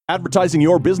Advertising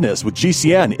your business with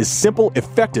GCN is simple,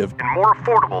 effective, and more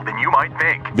affordable than you might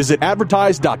think. Visit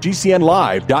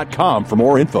advertise.gcnlive.com for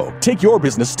more info. Take your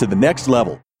business to the next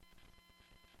level.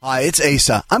 Hi, it's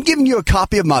Asa. I'm giving you a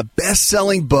copy of my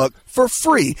best-selling book for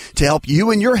free to help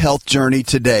you in your health journey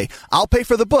today. I'll pay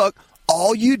for the book.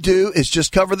 All you do is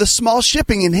just cover the small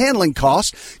shipping and handling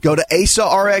costs. Go to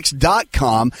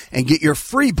AsaRx.com and get your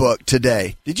free book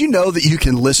today. Did you know that you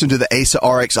can listen to the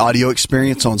AsaRx audio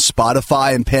experience on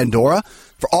Spotify and Pandora?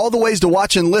 For all the ways to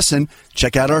watch and listen,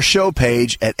 check out our show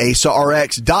page at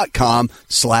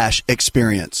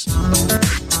AsaRx.com/experience.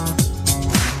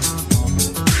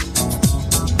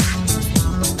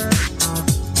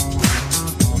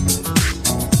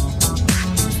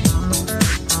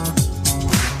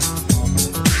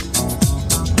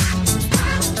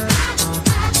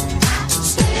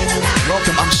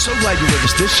 I'm so glad you're with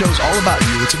us. This show's all about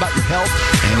you. It's about your health,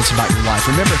 and it's about your life.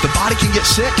 Remember, if the body can get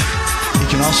sick, it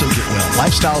can also get well.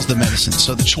 Lifestyle's the medicine.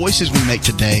 So the choices we make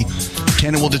today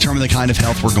can and will determine the kind of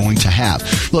health we're going to have.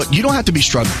 Look, you don't have to be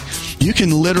struggling. You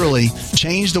can literally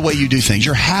change the way you do things.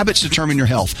 Your habits determine your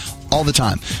health all the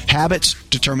time. Habits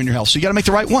determine your health. So you got to make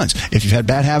the right ones. If you've had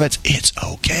bad habits, it's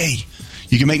okay.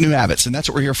 You can make new habits, and that's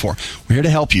what we're here for. We're here to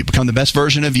help you become the best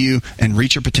version of you and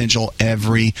reach your potential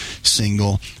every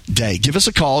single day. Give us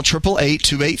a call,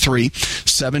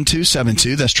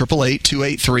 888-283-7272. That's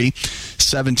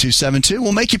 888-283-7272.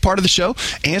 We'll make you part of the show,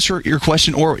 answer your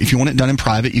question, or if you want it done in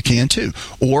private, you can too.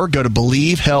 Or go to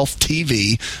Believe Health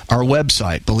TV, our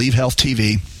website, Believe Health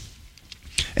TV.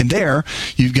 And there,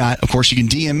 you've got, of course, you can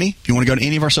DM me. If you want to go to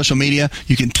any of our social media,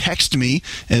 you can text me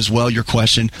as well your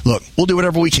question. Look, we'll do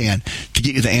whatever we can to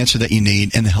get you the answer that you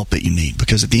need and the help that you need.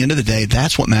 Because at the end of the day,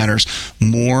 that's what matters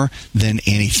more than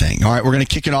anything. All right, we're going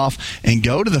to kick it off and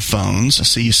go to the phones. I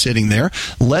see you sitting there.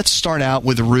 Let's start out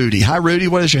with Rudy. Hi, Rudy.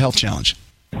 What is your health challenge?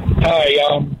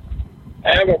 Hi,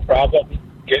 I have a problem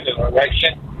getting an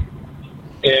erection.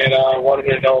 And I wanted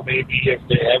to know maybe if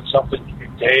they have something you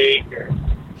can take or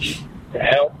to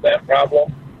help that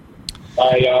problem.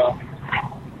 My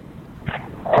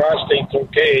prostate's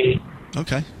okay.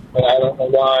 Okay. But I don't know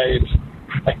why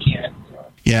I can't.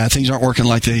 Yeah, things aren't working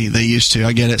like they used to.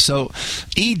 I get it. So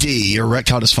ED, or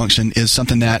erectile dysfunction, is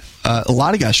something that a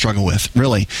lot of guys struggle with,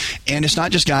 really. And it's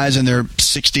not just guys in their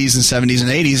 60s and 70s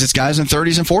and 80s. It's guys in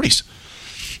 30s and 40s.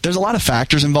 There's a lot of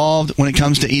factors involved when it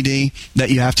comes to ED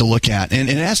that you have to look at. And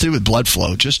it has to do with blood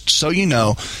flow. Just so you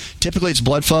know, typically it's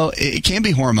blood flow. It can be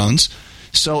hormones.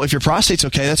 So if your prostate's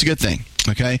okay, that's a good thing.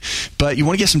 Okay, but you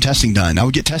want to get some testing done. I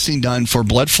would get testing done for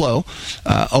blood flow,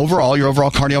 overall, your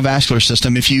overall cardiovascular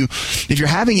system. If you're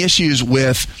having issues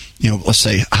with, let's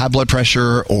say high blood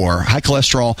pressure or high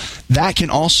cholesterol, that can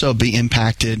also be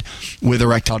impacted with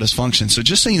erectile dysfunction. So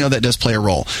just so you know, that does play a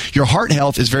role. Your heart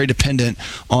health is very dependent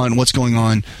on what's going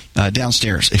on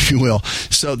downstairs, if you will.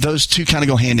 So those two kind of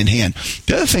go hand in hand.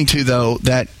 The other thing too, though,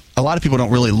 that a lot of people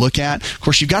don't really look at, of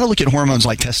course, you've got to look at hormones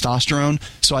like testosterone.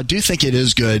 So I do think it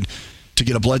is good to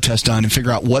get a blood test done and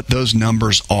figure out what those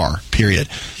numbers are, period.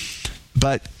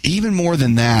 But even more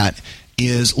than that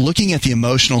is looking at the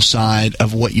emotional side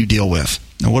of what you deal with.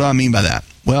 Now, what do I mean by that?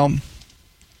 Well,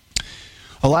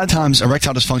 a lot of times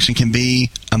erectile dysfunction can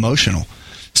be emotional.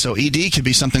 So ED could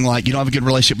be something like you don't have a good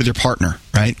relationship with your partner,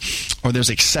 right? Or there's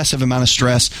excessive amount of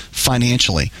stress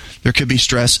financially. There could be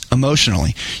stress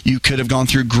emotionally. You could have gone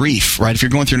through grief, right? If you're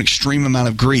going through an extreme amount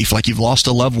of grief, like you've lost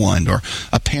a loved one or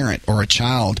a parent or a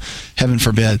child, heaven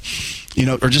forbid,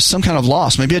 or just some kind of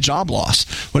loss, maybe a job loss,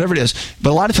 whatever it is. But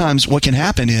a lot of times what can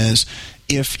happen is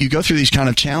if you go through these kind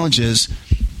of challenges,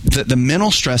 the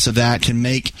mental stress of that can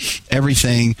make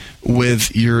everything with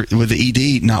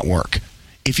the ED not work.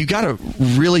 If you've got a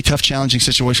really tough, challenging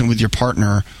situation with your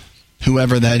partner,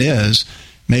 whoever that is,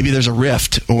 maybe there's a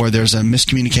rift or there's a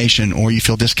miscommunication or you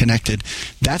feel disconnected,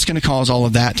 that's going to cause all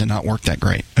of that to not work that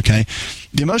great, okay?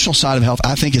 The emotional side of health,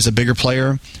 I think, is a bigger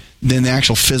player than the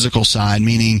actual physical side,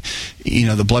 meaning,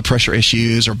 the blood pressure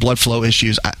issues or blood flow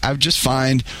issues. I just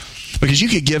find, because you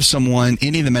could give someone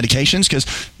any of the medications, because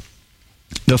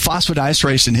the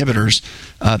phosphodiesterase inhibitors,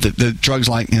 the drugs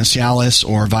like Cialis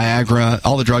or Viagra,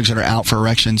 all the drugs that are out for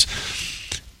erections,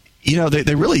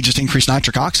 they really just increase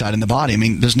nitric oxide in the body. I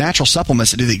mean, there's natural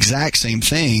supplements that do the exact same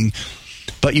thing,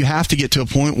 but you have to get to a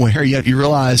point where you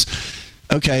realize,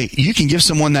 okay, you can give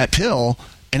someone that pill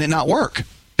and it not work.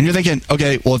 And you're thinking,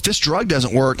 okay, well, if this drug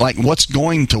doesn't work, like what's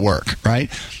going to work, right?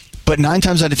 But 9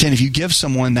 times out of 10, if you give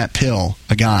someone that pill,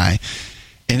 a guy,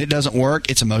 and it doesn't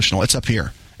work, it's emotional. It's up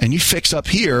here. And you fix up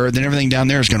here, then everything down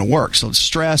there is going to work. So it's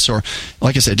stress or,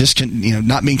 like I said, just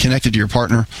not being connected to your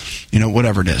partner,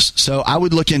 whatever it is. So I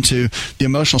would look into the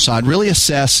emotional side, really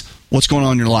assess what's going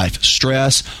on in your life,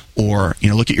 stress, or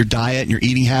look at your diet and your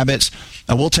eating habits.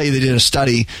 I will tell you they did a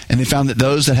study, and they found that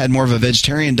those that had more of a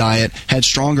vegetarian diet had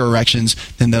stronger erections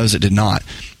than those that did not.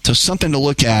 So something to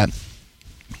look at,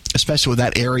 especially with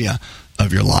that area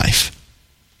of your life.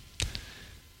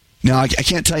 Now, I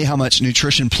can't tell you how much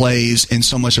nutrition plays in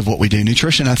so much of what we do.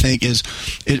 Nutrition, I think,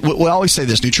 we always say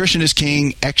this, nutrition is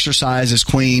king, exercise is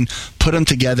queen. Put them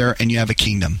together and you have a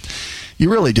kingdom. You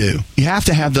really do. You have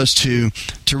to have those two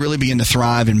to really begin to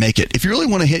thrive and make it. If you really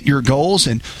want to hit your goals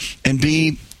and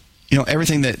be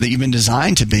everything that you've been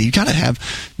designed to be, you got to have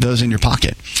those in your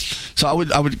pocket. So I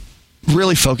would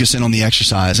really focus in on the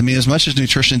exercise. I mean, as much as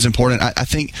nutrition is important, I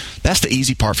think that's the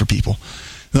easy part for people.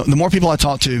 The more people I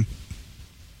talk to,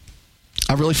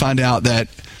 I really find out that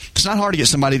it's not hard to get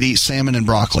somebody to eat salmon and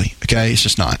broccoli, okay? It's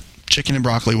just not. Chicken and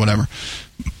broccoli, whatever.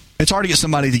 It's hard to get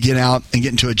somebody to get out and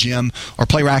get into a gym or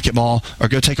play racquetball or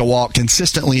go take a walk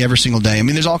consistently every single day. I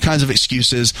mean, there's all kinds of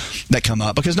excuses that come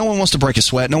up because no one wants to break a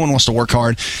sweat. No one wants to work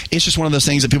hard. It's just one of those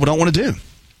things that people don't want to do.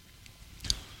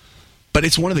 But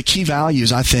it's one of the key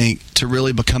values, I think, to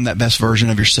really become that best version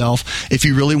of yourself. If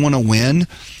you really want to win,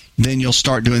 then you'll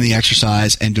start doing the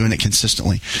exercise and doing it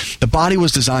consistently. The body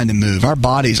was designed to move. Our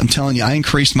bodies, I'm telling you, I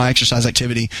increased my exercise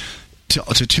activity to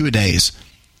 2 days,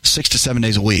 6 to 7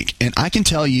 days a week. And I can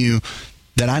tell you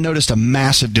that I noticed a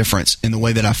massive difference in the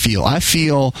way that I feel. I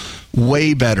feel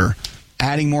way better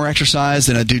adding more exercise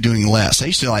than I do doing less. I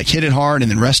used to hit it hard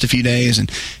and then rest a few days and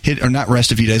not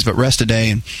rest a few days, but rest a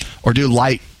day or do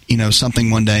light, something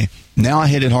one day. Now I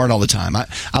hit it hard all the time.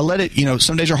 I let it,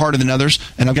 some days are harder than others,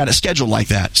 and I've got it scheduled like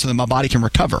that so that my body can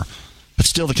recover. But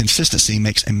still, the consistency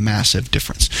makes a massive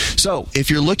difference. So if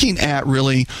you're looking at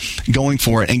really going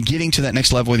for it and getting to that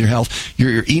next level with your health,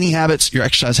 your eating habits, your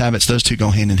exercise habits, those two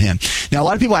go hand in hand. Now, a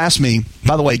lot of people ask me,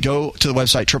 by the way, go to the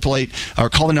website, 888, or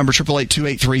call the number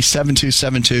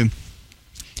 888-283-7272.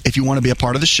 If you want to be a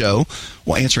part of the show,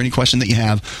 we'll answer any question that you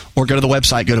have. Or go to the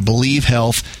website, go to Believe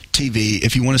Health TV.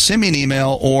 If you want to send me an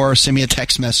email or send me a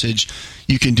text message,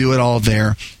 you can do it all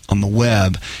there on the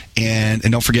web. And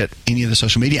don't forget any of the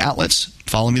social media outlets.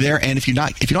 Follow me there. And if you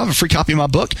don't have a free copy of my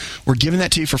book, we're giving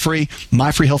that to you for free.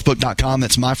 MyFreeHealthBook.com.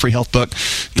 That's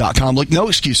MyFreeHealthBook.com. Look, no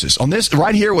excuses. On this,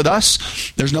 right here with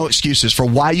us, there's no excuses for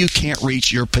why you can't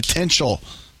reach your potential.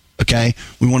 Okay?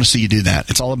 We want to see you do that.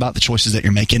 It's all about the choices that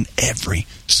you're making every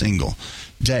single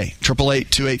day.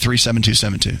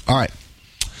 888-283-7272. All right.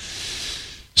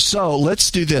 So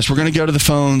let's do this. We're going to go to the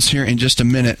phones here in just a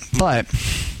minute, but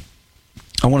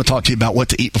I want to talk to you about what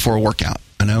to eat before a workout.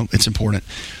 I know it's important.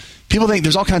 People think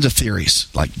there's all kinds of theories.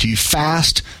 Like, do you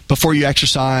fast before you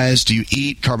exercise? Do you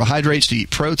eat carbohydrates? Do you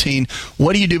eat protein?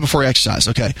 What do you do before you exercise?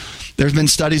 Okay, there's been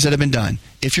studies that have been done.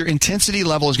 If your intensity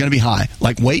level is going to be high,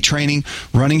 like weight training,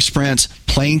 running sprints,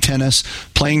 playing tennis,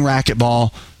 playing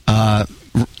racquetball,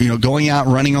 going out,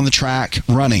 running on the track,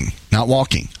 running, not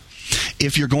walking.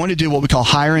 If you're going to do what we call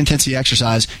higher intensity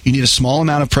exercise, you need a small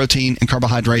amount of protein and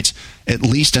carbohydrates at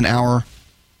least an hour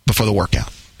before the workout.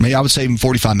 Maybe I would say even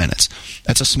 45 minutes.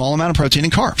 That's a small amount of protein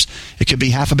and carbs. It could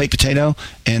be half a baked potato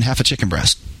and half a chicken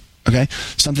breast. Okay?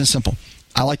 Something simple.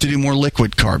 I like to do more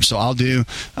liquid carbs, so I'll do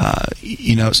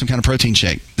some kind of protein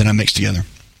shake that I mix together.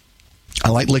 I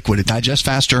like liquid. It digests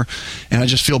faster, and I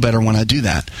just feel better when I do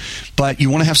that. But you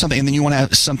want to have something, and then you want to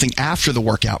have something after the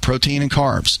workout, protein and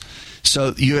carbs.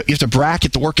 So you have to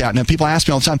bracket the workout. Now, people ask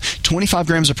me all the time, 25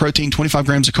 grams of protein, 25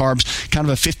 grams of carbs, kind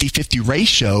of a 50-50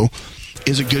 ratio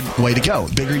is a good way to go.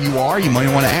 The bigger you are, you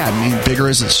might want to add. I mean, bigger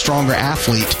is a stronger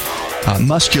athlete,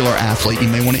 muscular athlete. You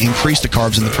may want to increase the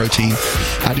carbs and the protein.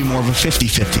 I do more of a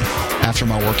 50-50 after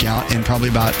my workout and probably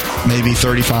about maybe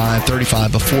 35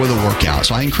 before the workout.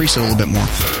 So I increase it a little bit more.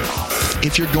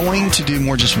 If you're going to do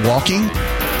more just walking,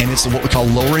 and it's what we call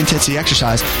lower intensity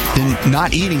exercise, then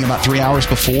not eating about 3 hours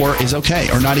before is okay,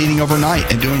 or not eating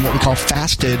overnight and doing what we call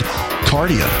fasted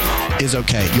cardio is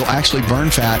okay. You'll actually burn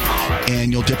fat,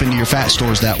 and you'll dip into your fat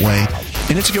stores that way,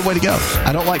 and it's a good way to go.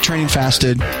 I don't like training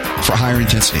fasted for higher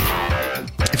intensity.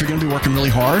 If you're going to be working really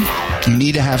hard, you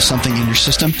need to have something in your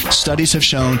system. Studies have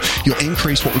shown you'll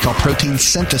increase what we call protein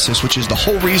synthesis, which is the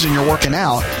whole reason you're working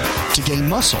out, to gain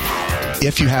muscle,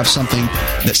 if you have something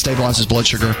that stabilizes blood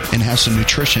sugar and has some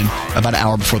nutrition about an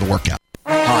hour before the workout.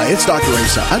 Hi, it's Dr.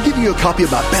 Asa. I'm giving you a copy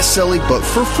of my best-selling book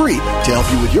for free to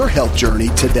help you with your health journey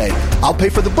today. I'll pay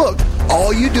for the book.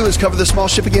 All you do is cover the small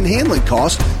shipping and handling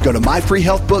costs. Go to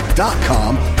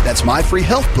myfreehealthbook.com. That's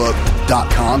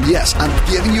myfreehealthbook.com. Yes, I'm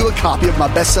giving you a copy of my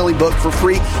best-selling book for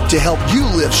free to help you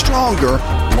live stronger,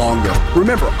 longer.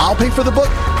 Remember, I'll pay for the book.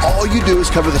 All you do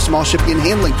is cover the small shipping and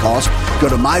handling costs. Go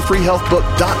to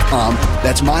myfreehealthbook.com.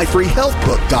 That's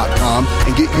myfreehealthbook.com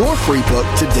and get your free book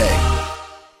today.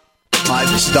 Hi,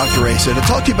 this is Dr. Asa to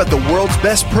talk to you about the world's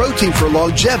best protein for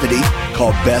longevity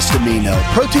called Best Amino.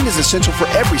 Protein is essential for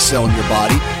every cell in your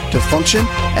body to function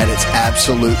at its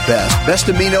absolute best. Best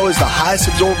Amino is the highest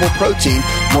absorbable protein,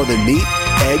 more than meat,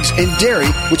 eggs, and dairy,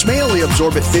 which may only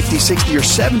absorb at 50, 60, or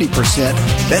 70%.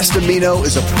 Best Amino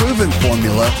is a proven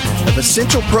formula of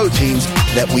essential proteins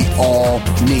that we all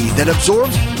need that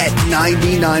absorbs at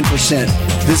 99%.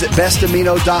 Visit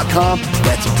bestamino.com.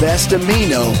 That's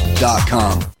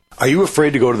bestamino.com. Are you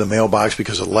afraid to go to the mailbox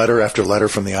because of letter after letter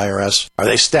from the IRS? Are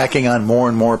they stacking on more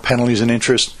and more penalties and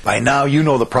interest? By now, you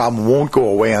know the problem won't go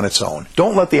away on its own.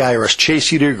 Don't let the IRS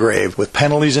chase you to your grave with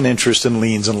penalties and interest and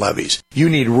liens and levies. You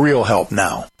need real help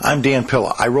now. I'm Dan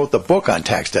Pilla. I wrote the book on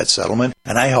tax debt settlement,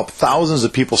 and I help thousands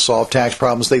of people solve tax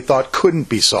problems they thought couldn't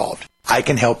be solved. I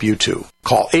can help you too.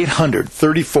 Call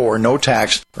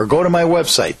 800-34-NO-TAX or go to my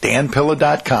website,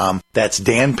 danpilla.com. That's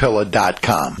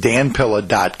danpilla.com.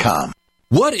 danpilla.com.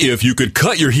 What if you could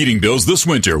cut your heating bills this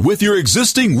winter with your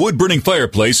existing wood-burning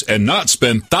fireplace and not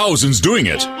spend thousands doing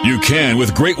it? You can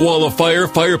with Great Wall of Fire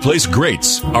fireplace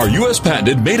grates. Our U.S.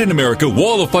 patented made-in-America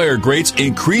Wall of Fire grates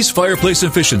increase fireplace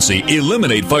efficiency,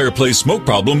 eliminate fireplace smoke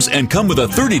problems, and come with a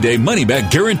 30-day money-back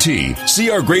guarantee. See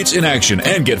our grates in action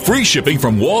and get free shipping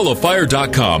from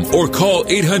walloffire.com or call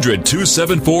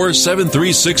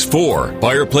 800-274-7364.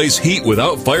 Fireplace heat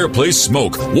without fireplace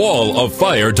smoke.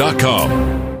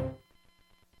 walloffire.com.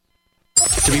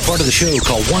 To be part of the show,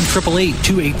 call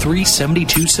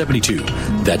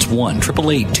 1-888-283-7272. That's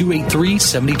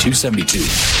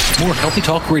 1-888-283-7272. More Healthy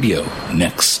Talk Radio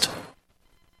next.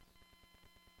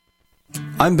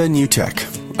 I'm Ben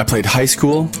Utek. I played high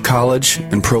school, college,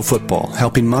 and pro football,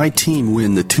 helping my team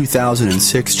win the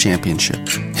 2006 championship.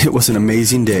 It was an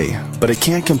amazing day, but it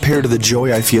can't compare to the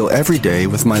joy I feel every day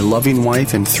with my loving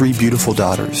wife and 3 beautiful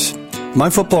daughters.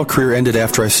 My football career ended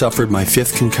after I suffered my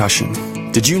 5th concussion.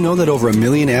 Did you know that over 1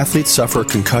 million athletes suffer a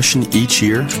concussion each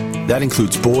year? That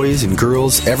includes boys and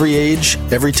girls, every age,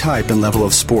 every type and level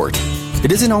of sport.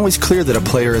 It isn't always clear that a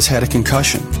player has had a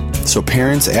concussion, so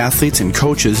parents, athletes, and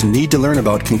coaches need to learn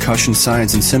about concussion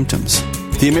signs and symptoms.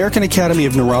 The American Academy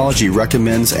of Neurology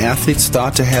recommends athletes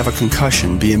thought to have a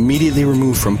concussion be immediately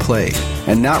removed from play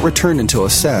and not returned until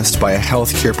assessed by a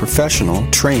healthcare professional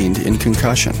trained in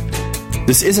concussion.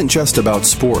 This isn't just about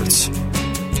sports.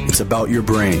 It's about your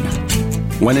brain.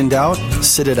 When in doubt,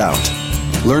 sit it out.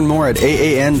 Learn more at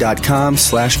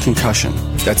AAN.com/concussion.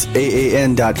 That's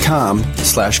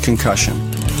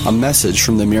AAN.com/concussion. A message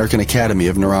from the American Academy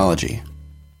of Neurology.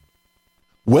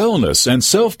 Wellness and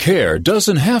self-care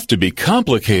doesn't have to be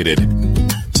complicated.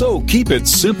 So keep it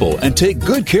simple and take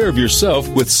good care of yourself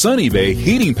with Sunny Bay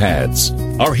heating pads.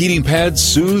 Our heating pads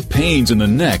soothe pains in the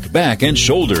neck, back, and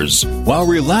shoulders while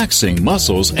relaxing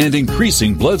muscles and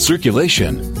increasing blood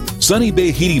circulation. Sunny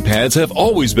Bay heating pads have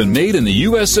always been made in the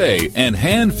USA and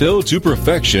hand-filled to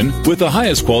perfection with the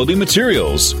highest quality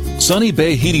materials. Sunny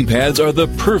Bay heating pads are the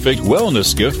perfect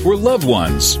wellness gift for loved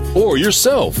ones or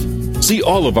yourself. See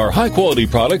all of our high-quality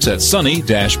products at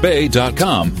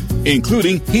sunny-bay.com,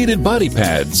 including heated body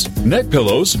pads, neck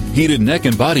pillows, heated neck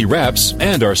and body wraps,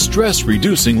 and our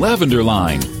stress-reducing lavender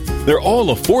line. They're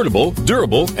all affordable,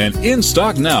 durable, and in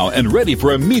stock now and ready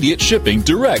for immediate shipping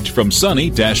direct from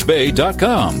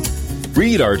sunny-bay.com.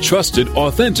 Read our trusted,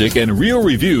 authentic, and real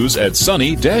reviews at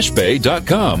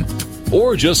sunny-bay.com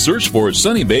or just search for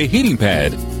Sunny Bay Heating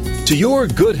Pad. To your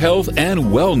good health and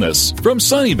wellness from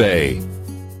Sunny Bay.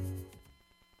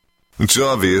 It's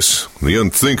obvious. The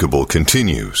unthinkable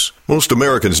continues. Most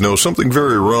Americans know something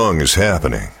very wrong is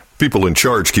happening. People in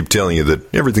charge keep telling you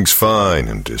that everything's fine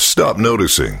and to stop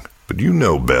noticing. But you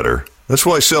know better. That's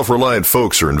why self-reliant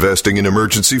folks are investing in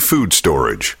emergency food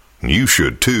storage. And you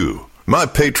should too. My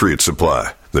Patriot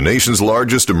Supply, the nation's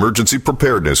largest emergency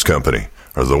preparedness company,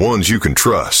 are the ones you can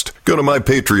trust. Go to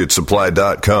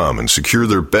mypatriotsupply.com and secure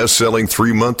their best-selling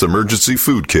 3-month emergency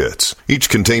food kits. Each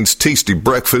contains tasty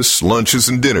breakfasts, lunches,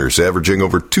 and dinners averaging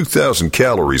over 2,000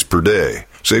 calories per day.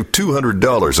 Save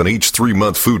 $200 on each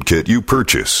 3-month food kit you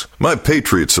purchase. My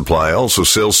Patriot Supply also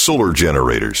sells solar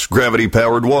generators,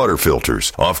 gravity-powered water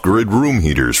filters, off-grid room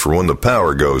heaters for when the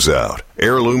power goes out,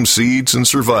 heirloom seeds, and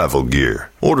survival gear.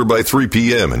 Order by 3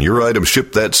 p.m. and your items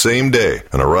ship that same day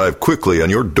and arrive quickly on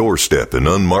your doorstep in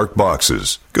unmarked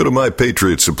boxes. Go to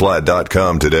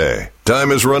mypatriotsupply.com today.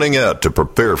 Time is running out to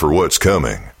prepare for what's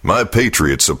coming.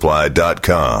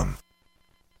 mypatriotsupply.com.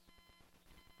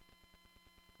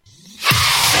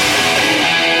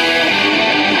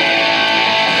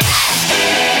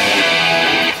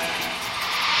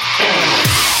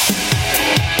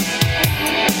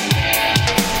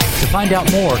 Find find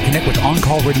out more, connect with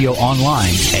On-Call Radio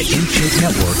online at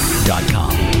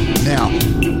InShapeNetwork.com. Now,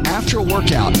 after a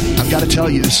workout, I've got to tell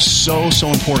you, this is so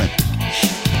important.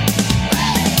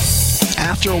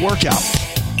 After a workout,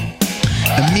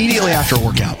 immediately after a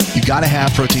workout, you've got to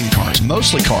have protein and carbs,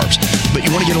 mostly carbs, but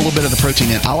you want to get a little bit of the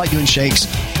protein in. I like doing shakes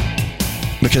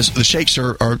because the shakes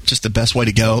are just the best way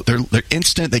to go. They're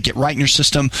instant. They get right in your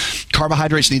system.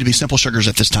 Carbohydrates need to be simple sugars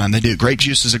at this time. They do. Grape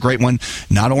juice is a great one,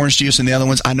 not orange juice and the other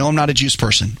ones. I know I'm not a juice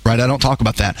person, right? I don't talk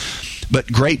about that.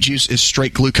 But grape juice is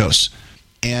straight glucose,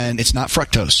 and it's not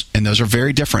fructose, and those are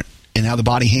very different in how the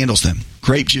body handles them.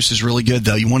 Grape juice is really good,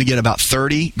 though. You want to get about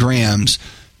 30 grams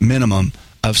minimum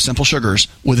of simple sugars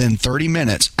within 30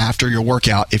 minutes after your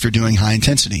workout if you're doing high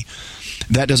intensity.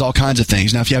 That does all kinds of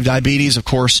things. Now, if you have diabetes, of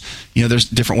course, there's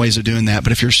different ways of doing that.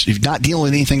 But if you're not dealing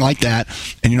with anything like that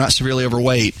and you're not severely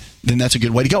overweight, then that's a good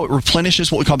way to go. It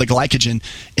replenishes what we call the glycogen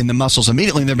in the muscles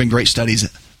immediately, and there have been great studies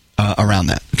around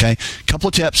that. Okay, a couple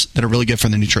of tips that are really good for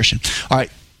the nutrition. All right,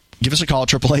 give us a call,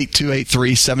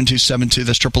 888-283-7272.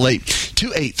 That's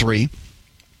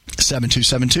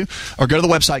 888-283-7272. Or go to the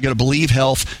website, go to Believe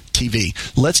Health TV.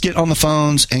 Let's get on the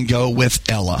phones and go with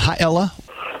Ella. Hi, Ella.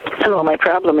 Hello, my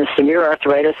problem is severe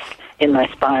arthritis in my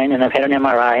spine, and I've had an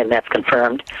MRI, and that's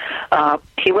confirmed.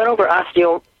 He went over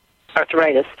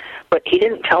osteoarthritis, but he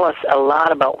didn't tell us a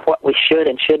lot about what we should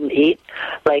and shouldn't eat.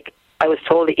 Like, I was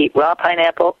told to eat raw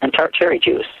pineapple and tart cherry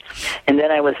juice, and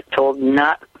then I was told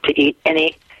not to eat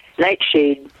any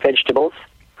nightshade vegetables,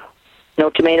 no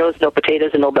tomatoes, no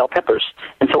potatoes, and no bell peppers.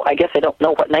 And so I guess I don't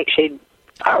know what nightshade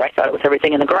are. I thought it was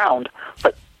everything in the ground,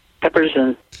 but peppers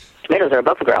and tomatoes are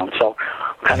above the ground, so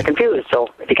I'm kind of confused. So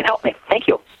if you can help me, thank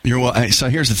you. So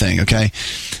here's the thing, okay?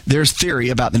 There's theory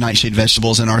about the nightshade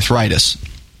vegetables and arthritis,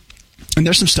 and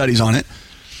there's some studies on it.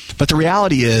 But the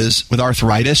reality is, with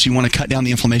arthritis, you want to cut down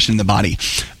the inflammation in the body.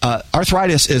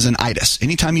 Arthritis is an itis.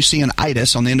 Anytime you see an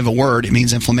itis on the end of a word, it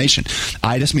means inflammation.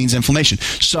 Itis means inflammation.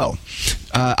 So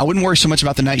I wouldn't worry so much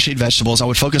about the nightshade vegetables. I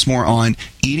would focus more on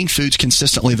eating foods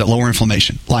consistently that lower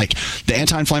inflammation, like the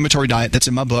anti-inflammatory diet that's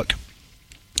in my book.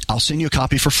 I'll send you a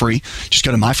copy for free. Just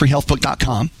go to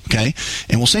myfreehealthbook.com, okay,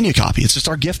 and we'll send you a copy. It's just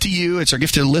our gift to you. It's our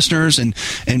gift to the listeners and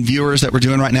viewers that we're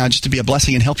doing right now, just to be a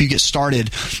blessing and help you get started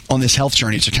on this health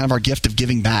journey. It's kind of our gift of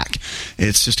giving back.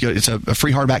 It's a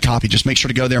free hardback copy. Just make sure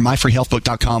to go there,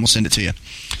 myfreehealthbook.com. We'll send it to you.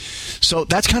 So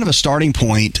that's kind of a starting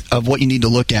point of what you need to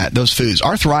look at, those foods.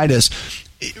 Arthritis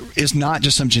is not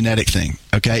just some genetic thing,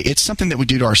 okay? It's something that we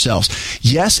do to ourselves.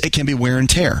 Yes, it can be wear and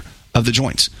tear of the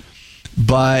joints.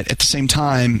 But at the same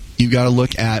time, you've got to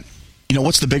look at,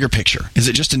 what's the bigger picture? Is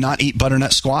it just to not eat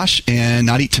butternut squash and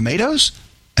not eat tomatoes?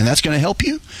 And that's going to help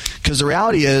you? Because the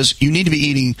reality is you need to be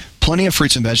eating plenty of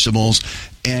fruits and vegetables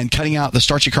and cutting out the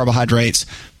starchy carbohydrates.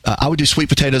 I would do sweet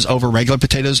potatoes over regular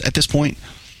potatoes at this point.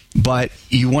 But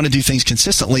you want to do things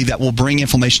consistently that will bring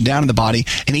inflammation down in the body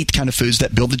and eat the kind of foods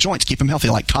that build the joints, keep them healthy,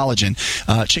 like collagen,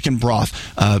 chicken broth,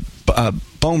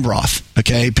 bone broth,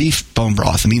 okay, beef bone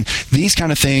broth. I mean, these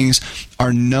kind of things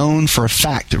are known for a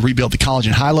fact to rebuild the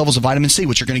collagen. High levels of vitamin C,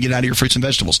 which you're going to get out of your fruits and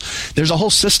vegetables. There's a whole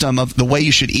system of the way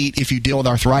you should eat if you deal with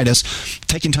arthritis,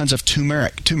 taking tons of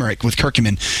turmeric with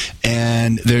curcumin.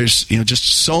 And there's, just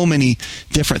so many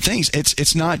different things.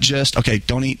 It's not just, okay,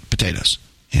 don't eat potatoes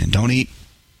and don't eat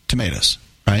tomatoes,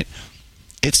 right?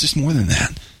 It's just more than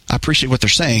that. I appreciate what they're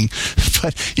saying,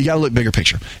 but you got to look bigger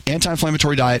picture.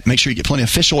 Anti-inflammatory diet, make sure you get plenty of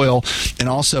fish oil, and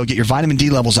also get your vitamin D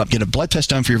levels up. Get a blood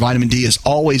test done for your vitamin D is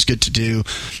always good to do.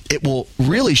 It will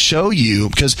really show you,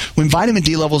 because when vitamin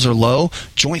D levels are low,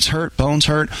 joints hurt, bones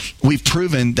hurt. We've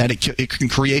proven that it can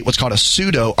create what's called a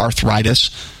pseudo-arthritis.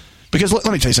 Because let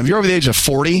me tell you something. If you're over the age of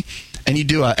 40, and you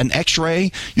do an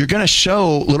x-ray, you're going to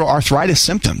show little arthritis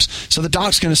symptoms. So the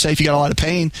doc's going to say, if you got a lot of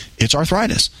pain, it's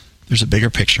arthritis. There's a bigger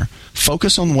picture.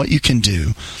 Focus on what you can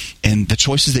do and the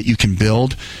choices that you can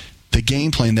build, the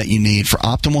game plan that you need for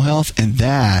optimal health, and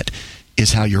that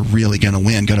is how you're really going to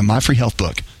win. Go to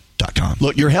myfreehealthbook.com.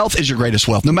 Look, your health is your greatest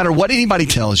wealth. No matter what anybody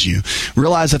tells you,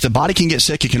 realize that the body can get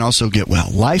sick. It can also get well.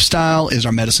 Lifestyle is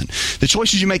our medicine. The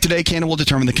choices you make today will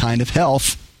determine the kind of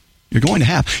health you're going to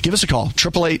have. Give us a call,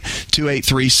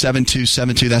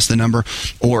 888-283-7272. That's the number.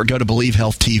 Or go to Believe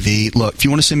Health TV. Look, if you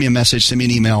want to send me a message, send me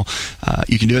an email.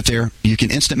 You can do it there. You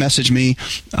can instant message me,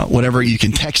 whatever. You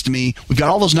can text me. We've got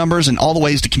all those numbers and all the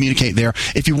ways to communicate there.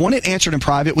 If you want it answered in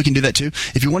private, we can do that too.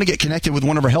 If you want to get connected with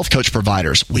one of our health coach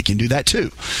providers, we can do that too.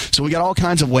 So we got all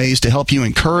kinds of ways to help you,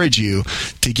 encourage you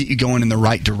to get you going in the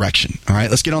right direction. All right,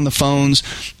 let's get on the phones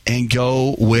and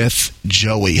go with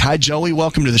Joey. Hi, Joey.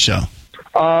 Welcome to the show.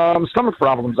 Stomach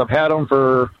problems. I've had them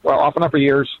off and on for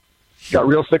years. Got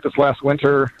real sick this last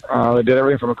winter. They did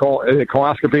everything from a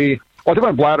colonoscopy, Well, I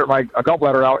took my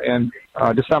gallbladder out in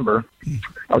December.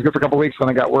 I was good for a couple of weeks, then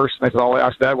it got worse. And they said,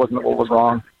 actually, that wasn't what was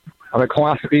wrong. I've had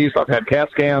colonoscopies. I've had CAT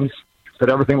scans. Said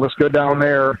everything looks good down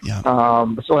there. Yeah.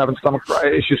 But still having stomach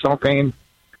issues, stomach pain.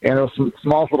 And it was some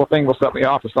small little thing will set me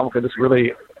off. The stomach is just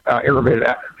really aggravated,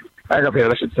 I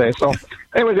should say. So,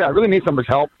 anyways, I really need somebody's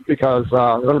help because the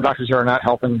other doctors here are not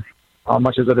helping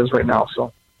much as it is right now.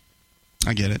 So,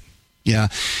 I get it. Yeah,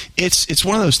 it's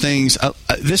one of those things.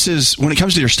 This is when it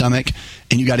comes to your stomach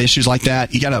and you got issues like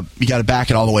that. You gotta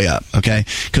back it all the way up, okay?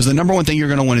 Because the number one thing you're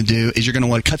going to want to do is you're going to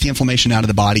want to cut the inflammation out of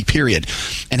the body. Period.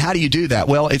 And how do you do that?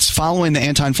 Well, it's following the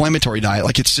anti-inflammatory diet.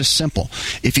 Like, it's just simple.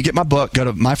 If you get my book, go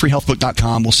to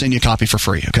myfreehealthbook.com. We'll send you a copy for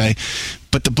free, okay?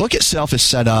 But the book itself is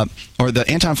set up, or the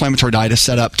anti-inflammatory diet is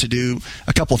set up to do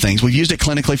a couple things. We've used it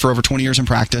clinically for over 20 years in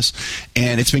practice,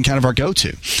 and it's been kind of our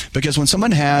go-to. Because when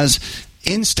someone has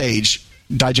end-stage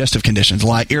digestive conditions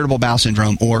like irritable bowel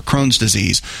syndrome or Crohn's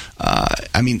disease,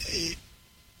 ulcerative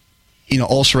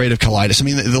colitis.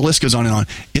 The list goes on and on.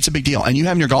 It's a big deal. And you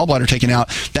having your gallbladder taken out,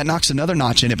 that knocks another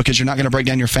notch in it because you're not going to break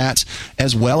down your fats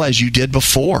as well as you did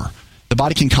before. The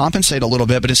body can compensate a little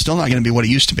bit, but it's still not going to be what it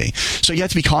used to be. So you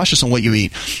have to be cautious on what you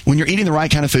eat. When you're eating the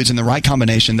right kind of foods in the right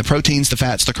combination, the proteins, the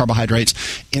fats, the carbohydrates,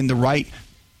 in the right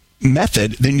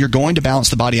method, then you're going to balance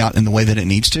the body out in the way that it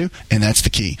needs to, and that's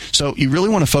the key. So you really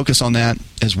want to focus on that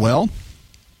as well.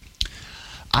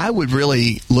 I would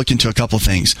really look into a couple of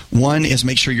things. One is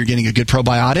make sure you're getting a good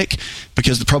probiotic,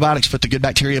 because the probiotics put the good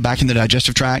bacteria back in the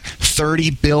digestive tract.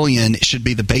 30 billion should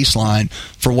be the baseline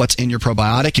for what's in your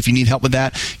probiotic. If you need help with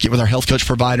that, get with our health coach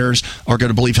providers or go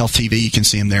to Believe Health TV. You can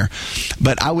see them there.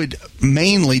 But I would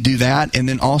mainly do that, and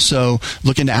then also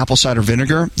look into apple cider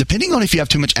vinegar. Depending on if you have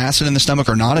too much acid in the stomach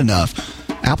or not enough,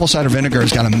 apple cider vinegar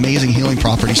has got amazing healing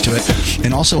properties to it.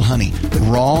 And also honey.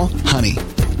 Raw honey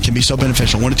can be so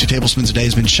beneficial. 1 to 2 tablespoons a day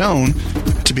has been shown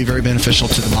to be very beneficial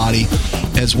to the body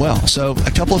as well. So a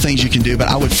couple of things you can do, but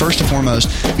I would first and foremost,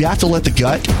 you have to let the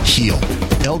gut heal.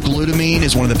 L-glutamine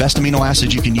is one of the best amino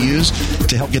acids you can use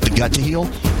to help get the gut to heal.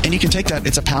 And you can take that,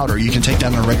 it's a powder. You can take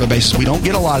that on a regular basis. We don't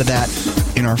get a lot of that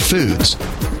in our foods.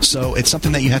 So it's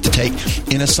something that you have to take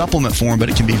in a supplement form, but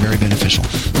it can be very beneficial.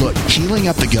 Look, healing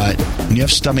up the gut, when you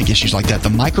have stomach issues like that, the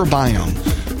microbiome,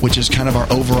 which is kind of our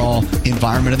overall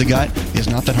environment of the gut, is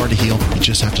not that hard to heal. You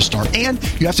just have to start. And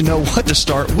you have to know what to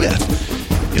start with.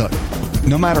 Look,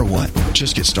 no matter what,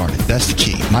 just get started. That's the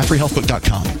key.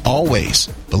 MyFreeHealthBook.com. Always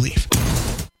believe.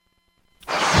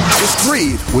 Just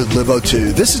breathe with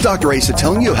LiveO2. This is Dr. Asa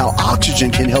telling you how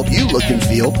oxygen can help you look and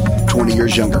feel 20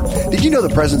 years younger. Did you know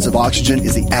the presence of oxygen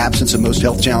is the absence of most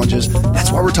health challenges?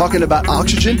 That's why we're talking about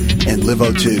oxygen and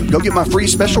LiveO2. Go get my free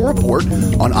special report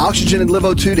on oxygen and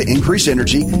LiveO2 to increase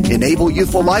energy, enable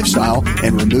youthful lifestyle,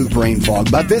 and remove brain fog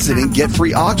by visiting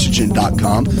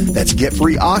GetFreeOxygen.com. That's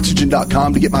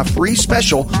GetFreeOxygen.com to get my free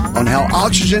special on how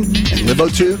oxygen and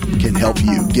LiveO2 can help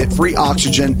you.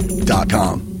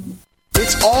 GetFreeOxygen.com.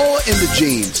 It's all in the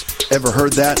genes. Ever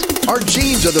heard that? Our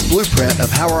genes are the blueprint of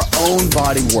how our own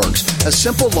body works. A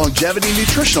simple longevity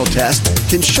nutritional test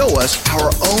can show us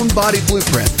our own body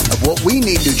blueprint of what we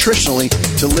need nutritionally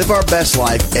to live our best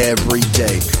life every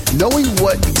day. Knowing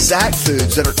what exact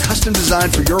foods that are custom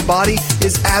designed for your body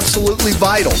is absolutely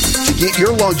vital. To get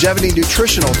your longevity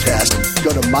nutritional test,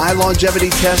 go to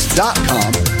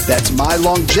mylongevitytest.com. That's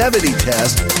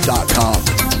mylongevitytest.com.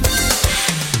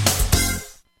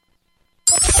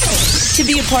 To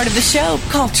be a part of the show,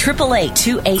 call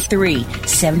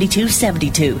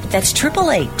 888-283-7272. That's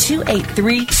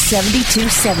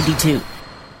 888-283-7272.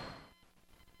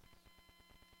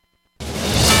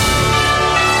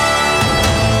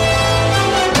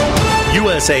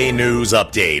 USA News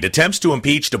Update. Attempts to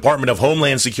impeach Department of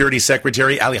Homeland Security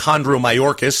Secretary Alejandro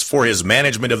Mayorkas for his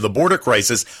management of the border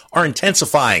crisis are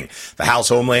intensifying. The House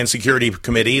Homeland Security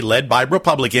Committee, led by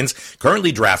Republicans,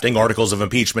 currently drafting articles of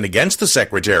impeachment against the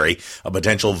secretary. A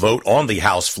potential vote on the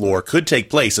House floor could take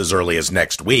place as early as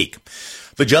next week.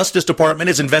 The Justice Department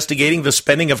is investigating the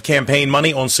spending of campaign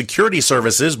money on security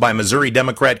services by Missouri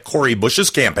Democrat Cori Bush's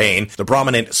campaign. The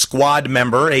prominent Squad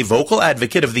member, a vocal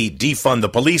advocate of the Defund the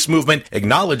Police movement,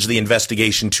 acknowledged the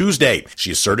investigation Tuesday.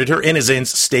 She asserted her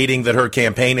innocence, stating that her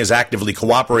campaign is actively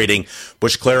cooperating.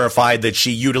 Bush clarified that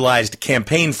she utilized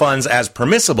campaign funds as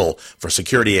permissible for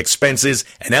security expenses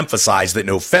and emphasized that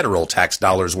no federal tax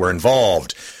dollars were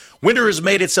involved. Winter has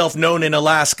made itself known in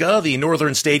Alaska. The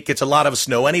northern state gets a lot of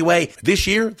snow anyway. This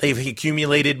year, they've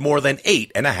accumulated more than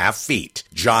 8.5 feet.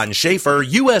 John Schaefer,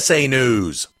 USA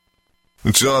News.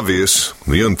 It's obvious.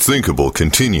 The unthinkable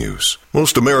continues.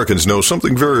 Most Americans know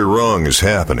something very wrong is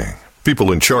happening.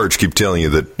 People in charge keep telling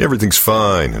you that everything's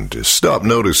fine and to stop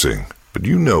noticing. But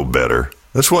you know better.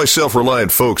 That's why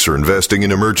self-reliant folks are investing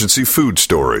in emergency food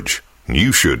storage.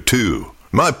 You should too.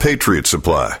 My Patriot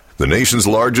Supply, the nation's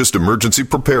largest emergency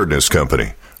preparedness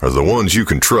company, are the ones you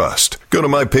can trust. Go to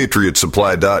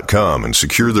MyPatriotSupply.com and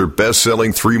secure their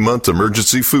best-selling 3-month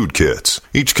emergency food kits.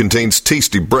 Each contains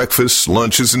tasty breakfasts,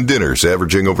 lunches, and dinners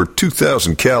averaging over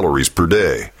 2,000 calories per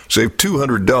day. Save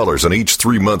 $200 on each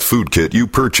 3-month food kit you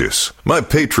purchase. My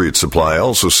Patriot Supply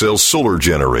also sells solar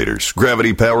generators,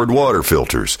 gravity-powered water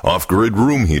filters, off-grid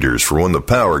room heaters for when the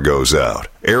power goes out,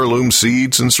 heirloom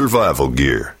seeds, and survival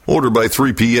gear. Order by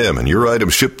 3 p.m. and your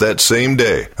items ship that same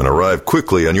day and arrive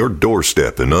quickly on your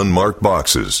doorstep in unmarked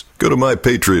boxes. Go to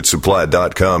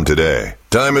MyPatriotSupply.com today.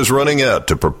 Time is running out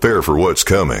to prepare for what's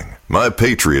coming.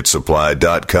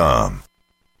 MyPatriotSupply.com.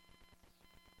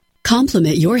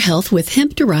 Complement your health with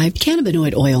hemp-derived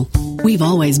cannabinoid oil. We've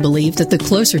always believed that the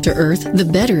closer to Earth, the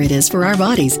better it is for our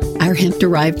bodies. Our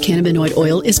hemp-derived cannabinoid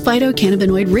oil is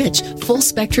phytocannabinoid-rich,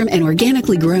 full-spectrum, and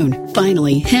organically grown.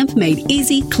 Finally, hemp made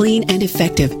easy, clean, and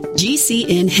effective.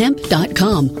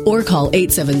 GCNhemp.com or call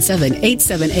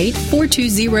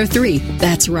 877-878-4203.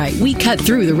 That's right, we cut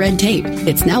through the red tape.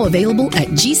 It's now available at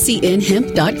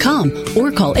GCNhemp.com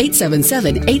or call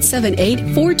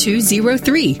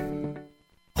 877-878-4203.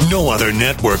 No other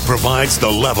network provides the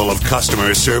level of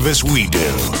customer service we do.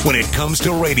 When it comes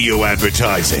to radio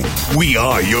advertising, we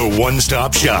are your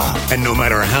one-stop shop. And no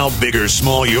matter how big or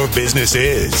small your business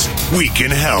is, we can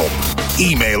help.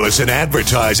 Email us at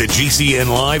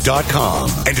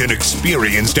advertise@gcnlive.com, and an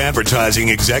experienced advertising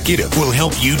executive will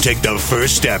help you take the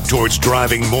first step towards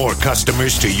driving more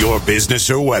customers to your business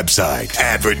or website.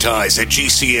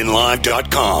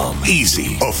 Advertise@gcnlive.com.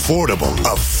 Easy,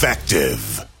 affordable,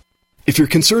 effective. If you're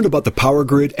concerned about the power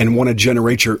grid and want to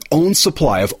generate your own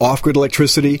supply of off-grid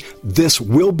electricity, this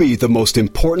will be the most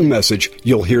important message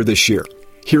you'll hear this year.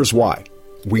 Here's why.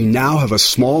 We now have a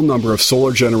small number of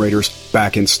solar generators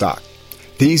back in stock.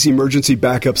 These emergency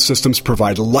backup systems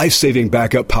provide life-saving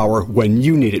backup power when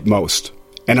you need it most.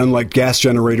 And unlike gas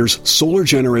generators, solar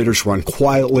generators run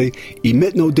quietly,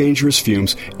 emit no dangerous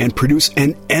fumes, and produce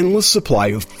an endless supply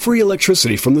of free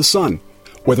electricity from the sun.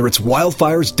 Whether it's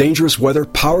wildfires, dangerous weather,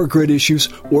 power grid issues,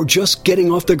 or just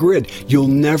getting off the grid, you'll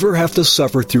never have to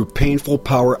suffer through painful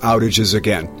power outages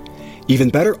again. Even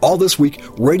better, all this week,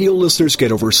 radio listeners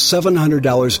get over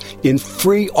 $700 in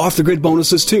free off-the-grid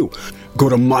bonuses too. Go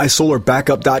to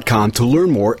MySolarBackup.com to learn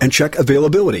more and check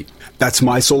availability. That's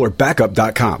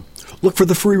MySolarBackup.com. Look for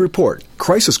the free report,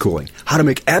 Crisis Cooling, how to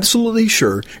make absolutely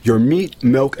sure your meat,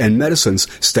 milk, and medicines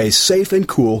stay safe and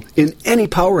cool in any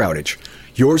power outage.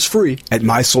 Yours free at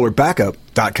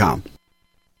MySolarBackup.com.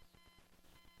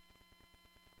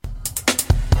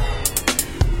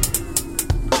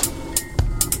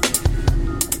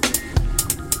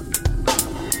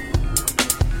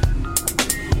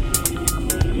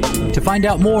 To find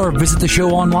out more, visit the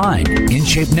show online,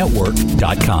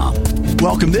 InShapeNetwork.com.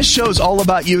 Welcome. This show is all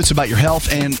about you. It's about your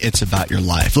health, and it's about your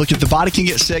life. Look, if the body can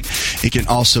get sick, it can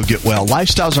also get well.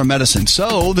 Lifestyles are medicine.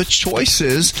 So the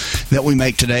choices that we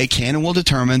make today can and will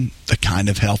determine the kind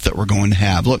of health that we're going to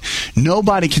have. Look,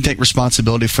 nobody can take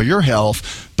responsibility for your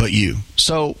health but you.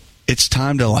 So it's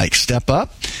time to step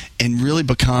up and really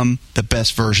become the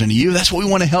best version of you. That's what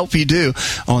we want to help you do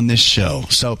on this show.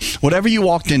 So whatever you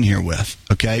walked in here with,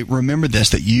 okay, remember this,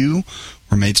 that you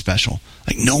were made special.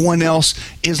 No one else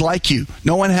is like you.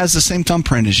 No one has the same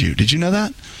thumbprint as you. Did you know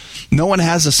that? No one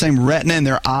has the same retina in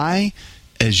their eye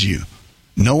as you.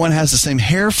 No one has the same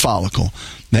hair follicle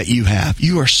that you have.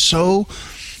 You are so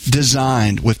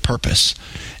designed with purpose.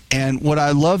 And what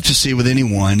I love to see with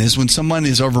anyone is when someone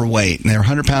is overweight and they're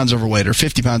 100 pounds overweight or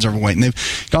 50 pounds overweight and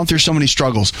they've gone through so many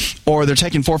struggles, or they're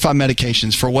taking 4 or 5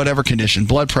 medications for whatever condition,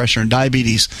 blood pressure and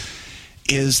diabetes,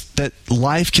 is that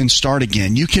life can start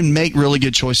again. You can make really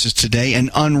good choices today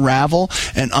and unravel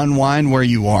and unwind where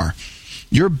you are.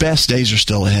 Your best days are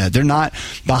still ahead. They're not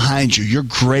behind you. Your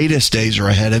greatest days are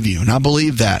ahead of you. And I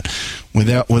believe that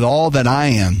with all that I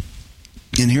am.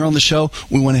 And here on the show,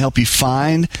 we want to help you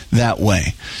find that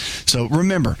way. So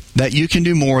remember that you can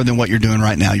do more than what you're doing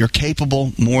right now. You're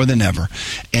capable more than ever.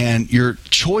 And your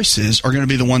choices are going to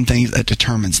be the one thing that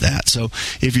determines that. So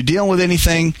if you're dealing with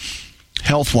anything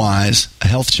health-wise, a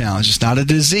health challenge, it's not a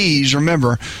disease.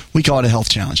 Remember, we call it a health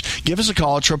challenge. Give us a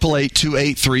call,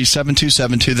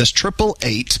 888-283-7272. That's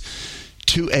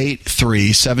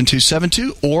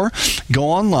 888-283-7272. Or go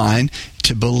online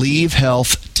to Believe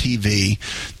Health TV.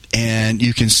 and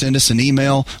you can send us an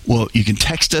email. Well, you can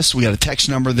text us. We got a text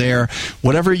number there.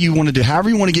 Whatever you want to do, however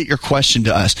you want to get your question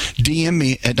to us, DM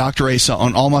me at Dr. Asa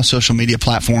on all my social media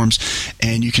platforms,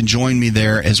 and you can join me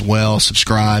there as well.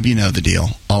 Subscribe, you know the deal,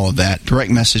 all of that.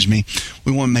 Direct message me.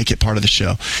 We want to make it part of the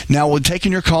show. Now, we're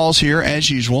taking your calls here as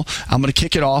usual. I'm going to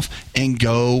kick it off and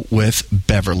go with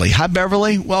Beverly. Hi,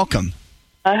 Beverly. Welcome.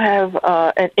 I have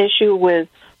an issue with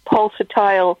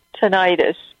pulsatile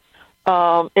tinnitus.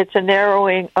 It's a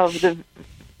narrowing of the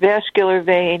vascular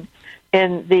vein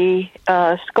in the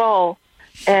skull,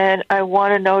 and I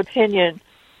want to know opinion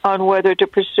on whether to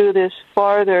pursue this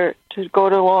farther, to go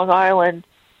to Long Island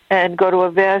and go to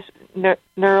a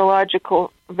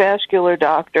neurological vascular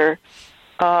doctor,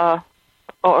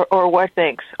 or what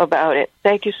thinks about it.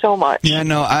 Thank you so much. Yeah,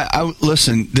 no, I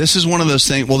listen, this is one of those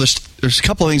things. Well, there's a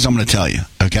couple of things I'm going to tell you,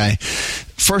 okay?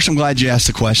 First, I'm glad you asked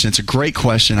the question. It's a great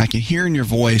question. I can hear in your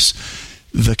voice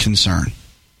the concern.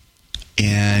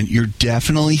 And you're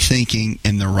definitely thinking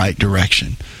in the right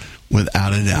direction,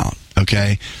 without a doubt,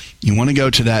 okay? You want to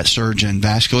go to that surgeon,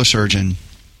 vascular surgeon,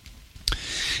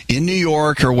 in New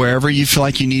York or wherever you feel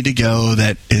like you need to go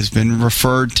that has been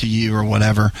referred to you or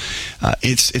whatever.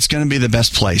 It's going to be the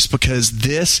best place, because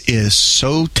this is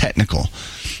so technical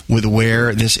with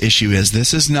where this issue is.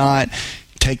 This is not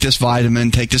take this vitamin,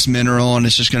 take this mineral, and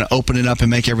it's just going to open it up and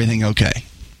make everything okay.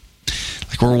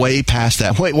 Like, we're way past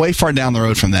that, way far down the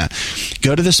road from that.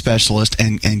 Go to the specialist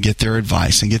and get their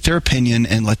advice and get their opinion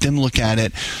and let them look at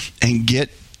it and get,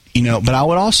 but I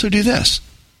would also do this.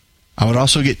 I would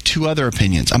also get 2 other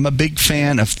opinions. I'm a big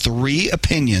fan of 3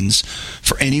 opinions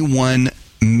for any one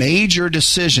major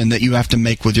decision that you have to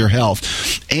make with your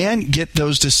health, and get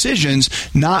those decisions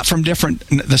not from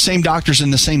the same doctors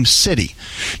in the same city,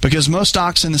 because most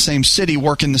docs in the same city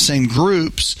work in the same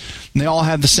groups, and they all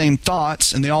have the same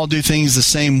thoughts, and they all do things the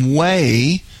same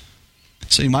way.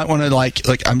 So you might want to,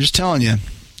 like I'm just telling you,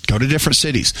 go to different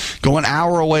cities. Go an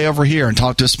hour away over here and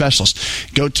talk to a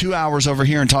specialist. Go 2 hours over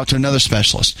here and talk to another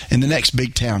specialist in the next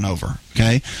big town over,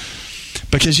 okay?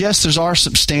 Because, yes, there are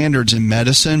some standards in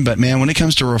medicine, but, man, when it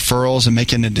comes to referrals and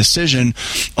making a decision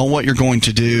on what you're going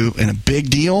to do in a big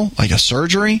deal, like a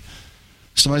surgery,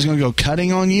 somebody's going to go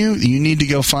cutting on you, you need to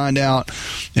go find out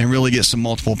and really get some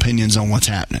multiple opinions on what's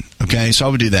happening, okay? So I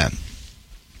would do that.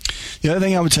 The other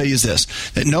thing I would tell you is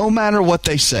this, that no matter what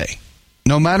they say,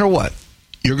 no matter what,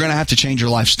 you're going to have to change your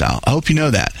lifestyle. I hope you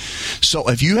know that. So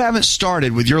if you haven't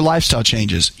started with your lifestyle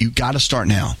changes, you got to start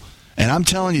now. And I'm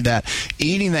telling you that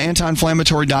eating the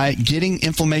anti-inflammatory diet, getting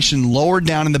inflammation lowered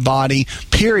down in the body,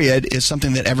 period, is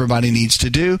something that everybody needs to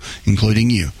do, including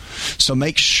you. So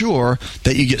make sure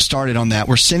that you get started on that.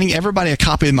 We're sending everybody a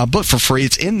copy of my book for free.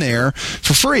 It's in there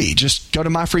for free. Just go to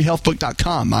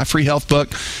myfreehealthbook.com.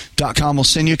 Myfreehealthbook.com will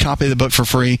send you a copy of the book for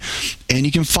free, and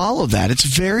you can follow that. It's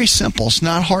very simple. It's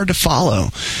not hard to follow.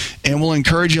 And we'll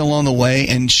encourage you along the way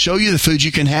and show you the foods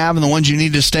you can have and the ones you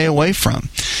need to stay away from.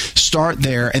 Start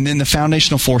there, and then the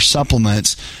Foundational 4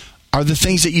 supplements are the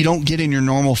things that you don't get in your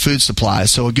normal food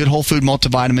supplies. So a good whole food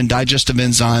multivitamin, digestive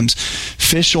enzymes,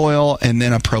 fish oil, and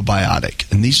then a probiotic.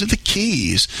 And these are the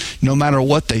keys, no matter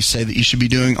what they say, that you should be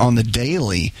doing on the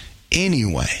daily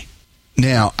anyway.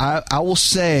 Now, I will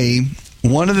say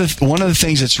one of the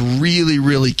things that's really,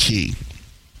 really key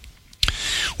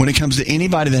when it comes to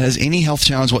anybody that has any health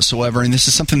challenge whatsoever, and this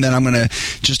is something that I'm going to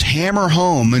just hammer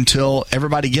home until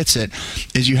everybody gets it,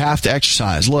 is you have to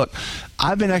exercise. Look,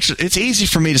 it's easy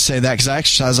for me to say that because I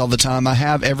exercise all the time. I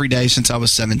have every day since I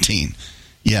was 17.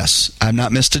 Yes, I've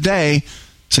not missed a day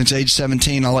since age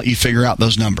 17. I'll let you figure out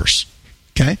those numbers.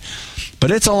 Okay?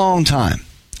 But it's a long time.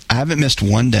 I haven't missed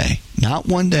one day. Not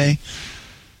one day.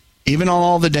 Even on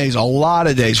all the days, a lot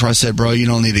of days where I said, bro, you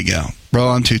don't need to go. Bro,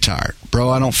 I'm too tired. Bro,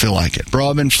 I don't feel like it.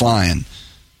 Bro, I've been flying.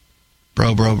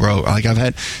 Bro. Like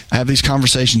I have these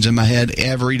conversations in my head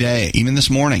every day, even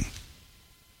this morning.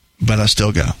 But I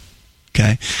still go.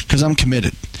 Okay? Because I'm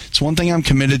committed. It's one thing I'm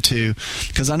committed to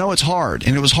because I know it's hard.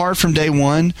 And it was hard from day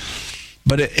one.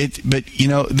 But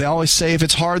they always say if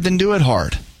it's hard, then do it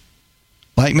hard.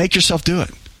 Like, make yourself do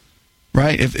it.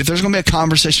 Right? If there's going to be a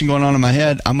conversation going on in my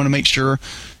head, I'm going to make sure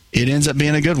it ends up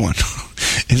being a good one.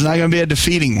 It's not going to be a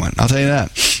defeating one. I'll tell you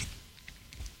that.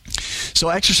 So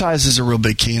exercise is a real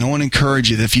big key, and I want to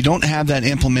encourage you that if you don't have that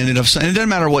implemented, and it doesn't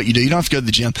matter what you do, you don't have to go to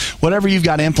the gym. Whatever you've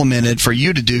got implemented for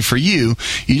you to do for you,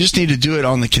 you just need to do it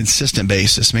on the consistent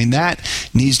basis. I mean, that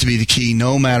needs to be the key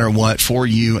no matter what for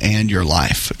you and your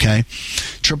life, okay?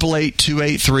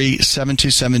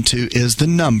 888-283-7272 is the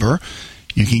number.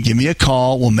 You can give me a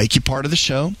call. We'll make you part of the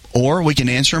show, or we can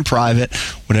answer in private,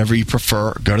 whatever you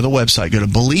prefer. Go to the website. Go to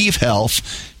Believe Health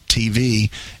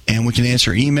TV, and we can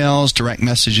answer emails, direct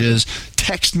messages,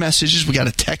 text messages. We got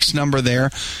a text number there.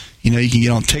 You can get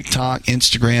on TikTok,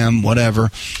 Instagram, whatever,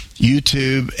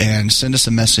 YouTube, and send us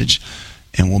a message,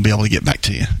 and we'll be able to get back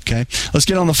to you, okay? Let's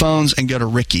get on the phones and go to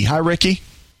Ricky. Hi, Ricky.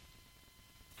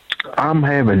 I'm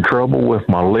having trouble with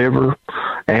my liver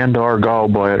and our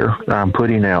gallbladder. I'm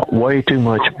putting out way too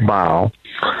much bile,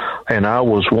 and I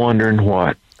was wondering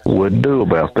what would do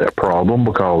about that problem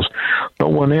because no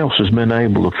one else has been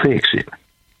able to fix it.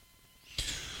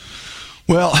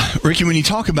 Well, Ricky, when you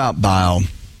talk about bile,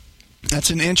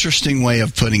 that's an interesting way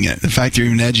of putting it. The fact you're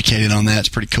even educated on that is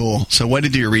pretty cool. So way to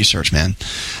do your research, man.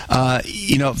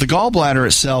 The gallbladder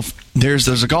itself, there's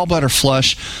a gallbladder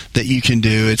flush that you can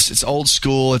do. It's old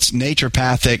school. It's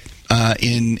naturopathic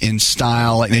in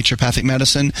style, like naturopathic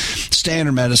medicine.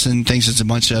 Standard medicine thinks it's a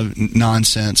bunch of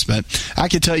nonsense. But I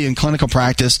can tell you in clinical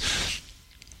practice,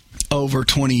 over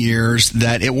 20 years,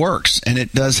 that it works and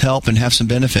it does help and have some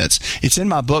benefits. It's in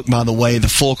my book, by the way, The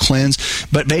Full Cleanse,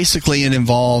 but basically it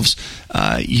involves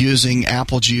using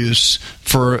apple juice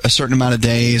for a certain amount of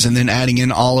days and then adding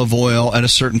in olive oil at a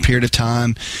certain period of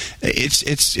time. It's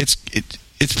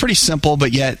pretty simple,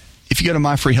 but yet if you go to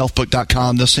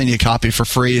myfreehealthbook.com, they'll send you a copy for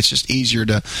free. It's just easier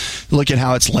to look at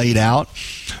how it's laid out.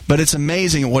 But it's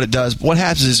amazing at what it does. What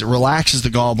happens is it relaxes the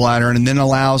gallbladder and then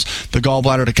allows the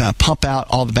gallbladder to kind of pump out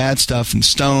all the bad stuff and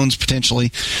stones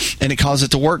potentially, and it causes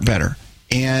it to work better.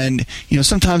 And,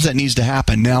 sometimes that needs to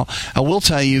happen. Now, I will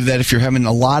tell you that if you're having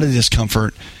a lot of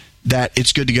discomfort, that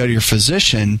it's good to go to your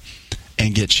physician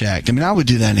and get checked. I mean, I would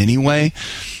do that anyway,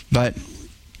 but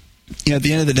at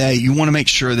the end of the day, you want to make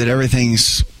sure that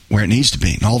everything's where it needs to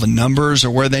be and all the numbers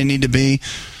are where they need to be.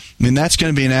 I mean, that's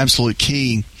going to be an absolute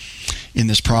key in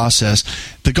this process.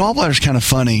 The gallbladder is kind of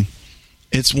funny.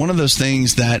 It's one of those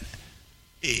things that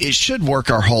it should work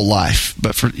our whole life,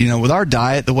 but for with our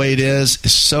diet the way it is,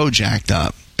 it's so jacked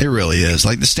up. It really is.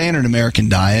 Like the standard American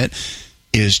diet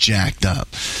is jacked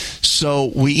up.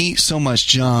 So we eat so much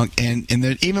junk, and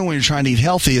even when you're trying to eat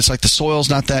healthy, it's like the soil's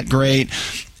not that great,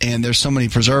 and there's so many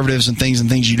preservatives and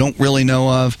things you don't really know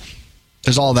of.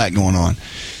 There's all that going on.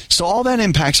 So all that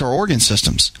impacts our organ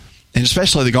systems, and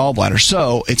especially the gallbladder.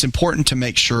 So it's important to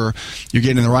make sure you're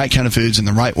getting the right kind of foods in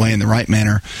the right way, in the right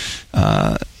manner.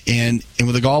 And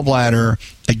with the gallbladder,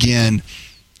 again,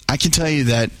 I can tell you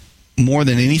that more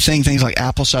than anything, things like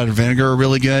apple cider vinegar are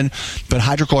really good, but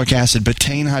hydrochloric acid,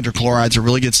 betaine hydrochloride is a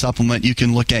really good supplement you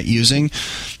can look at using.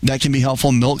 That can be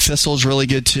helpful. Milk thistle is really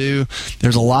good too.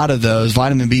 There's a lot of those.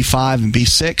 Vitamin B5 and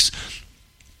B6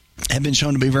 have been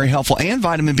shown to be very helpful, and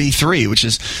vitamin B3, which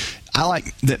is, I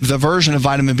like the version of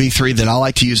vitamin B3 that I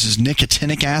like to use is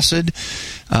nicotinic acid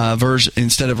version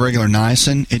instead of regular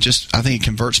niacin. I think it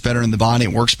converts better in the body.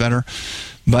 It works better.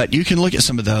 But you can look at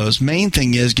some of those. Main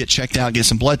thing is get checked out, get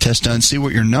some blood tests done, see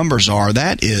what your numbers are.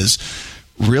 That is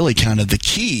really kind of the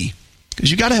key, because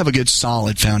you got to have a good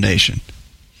solid foundation.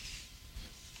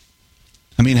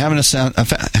 I mean, having a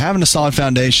solid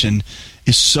foundation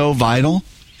is so vital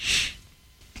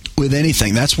with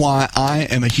anything. That's why I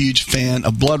am a huge fan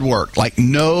of blood work. Like,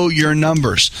 know your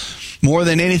numbers. More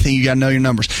than anything, you got to know your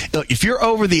numbers. Look, if you're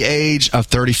over the age of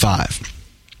 35,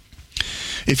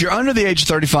 if you're under the age of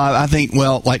 35, I think,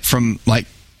 from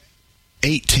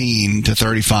 18 to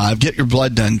 35, get your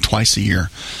blood done twice a year.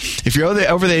 If you're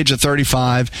over the age of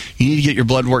 35, you need to get your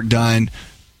blood work done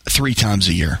 3 times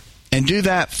a year. And do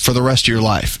that for the rest of your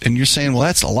life. And you're saying, well,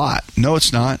 that's a lot. No,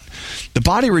 it's not. The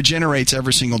body regenerates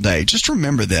every single day. Just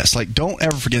remember this. Don't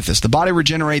ever forget this. The body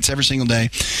regenerates every single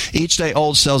day. Each day,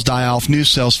 old cells die off, new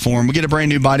cells form. We get a brand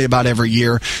new body about every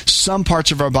year. Some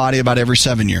parts of our body about every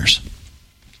 7 years,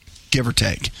 give or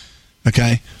take.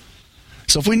 Okay?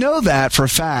 So if we know that for a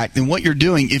fact, then what you're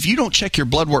doing, if you don't check your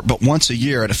blood work but once a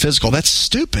year at a physical, that's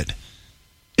stupid.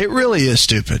 It really is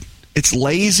stupid. It's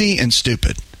lazy and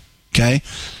stupid. Okay?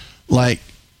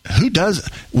 Who does?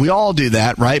 We all do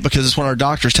that, right? Because it's what our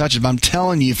doctors touch. But I'm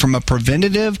telling you, from a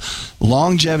preventative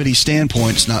longevity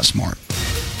standpoint, it's not smart.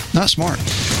 Not smart.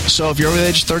 So if you're over the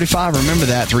age of 35, remember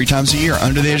that 3 times a year.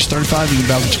 Under the age of 35, you can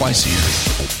battle twice a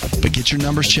year. But get your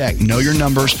numbers checked. Know your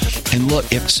numbers. And look,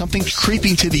 if something's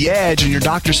creeping to the edge and your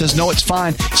doctor says, no, it's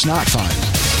fine, it's not fine.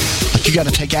 You got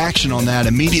to take action on that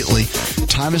immediately.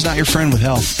 Time is not your friend with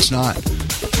health. It's not.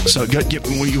 So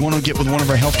you want to get with one of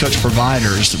our health coach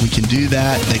providers. We can do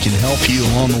that. They can help you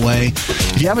along the way.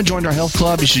 If you haven't joined our health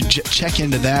club, you should check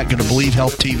into that. Go to Believe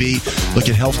Health TV. Look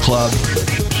at Health Club,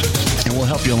 and we'll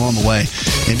help you along the way.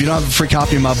 And if you don't have a free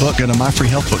copy of my book, go to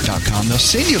myfreehealthbook.com. They'll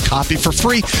send you a copy for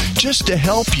free just to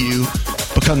help you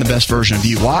become the best version of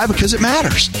you. Why? Because it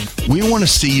matters. We want to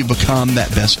see you become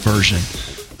that best version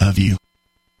of you.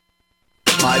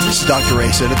 Hi, this is Dr.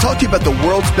 Asa to talk to you about the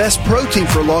world's best protein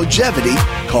for longevity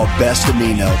called Best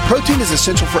Amino. Protein is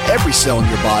essential for every cell in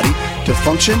your body to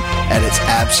function at its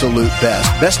absolute best.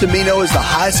 Best Amino is the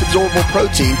highest absorbable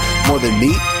protein, more than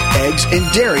meat, eggs, and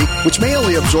dairy, which may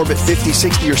only absorb at 50,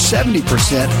 60, or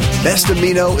 70%. Best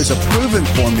Amino is a proven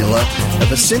formula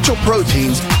of essential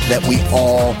proteins that we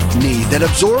all need that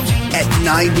absorbs at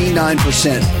 99%.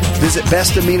 Visit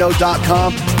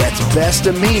bestamino.com. That's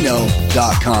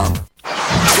bestamino.com.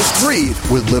 Just breathe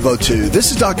with LiVO2.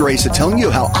 This is Dr. Asa telling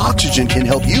you how oxygen can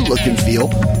help you look and feel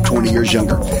 20 years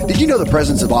younger. Did you know the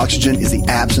presence of oxygen is the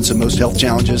absence of most health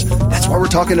challenges? That's why we're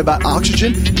talking about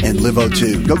oxygen and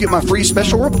LiVO2. Go get my free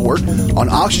special report on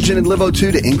oxygen and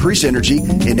LiVO2 to increase energy,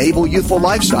 enable youthful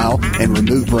lifestyle, and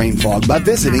remove brain fog by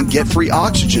visiting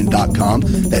getfreeoxygen.com.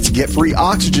 That's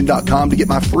getfreeoxygen.com to get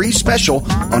my free special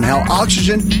on how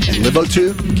oxygen and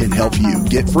LiVO2 can help you.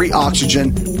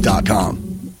 Getfreeoxygen.com.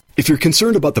 If you're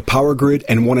concerned about the power grid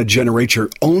and want to generate your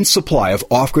own supply of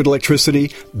off-grid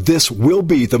electricity, this will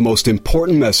be the most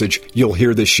important message you'll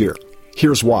hear this year.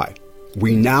 Here's why.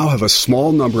 We now have a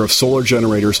small number of solar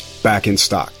generators back in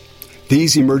stock.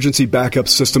 These emergency backup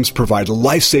systems provide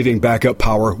life-saving backup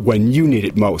power when you need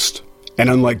it most. And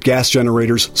unlike gas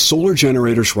generators, solar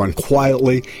generators run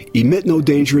quietly, emit no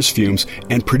dangerous fumes,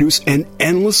 and produce an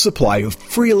endless supply of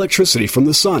free electricity from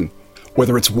the sun.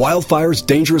 Whether it's wildfires,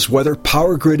 dangerous weather,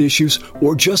 power grid issues,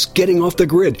 or just getting off the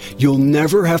grid, you'll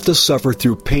never have to suffer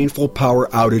through painful power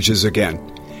outages again.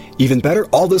 Even better,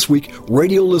 all this week,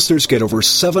 radio listeners get over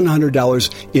 $700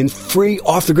 in free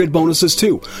off-the-grid bonuses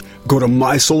too. Go to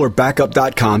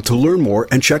mysolarbackup.com to learn more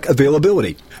and check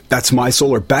availability. That's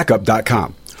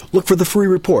mysolarbackup.com. Look for the free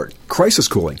report, Crisis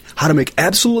Cooling, how to make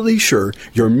absolutely sure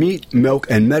your meat, milk,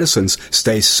 and medicines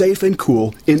stay safe and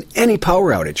cool in any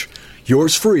power outage.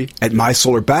 Yours free at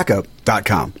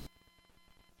mysolarbackup.com.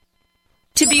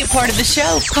 To be a part of the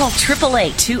show, call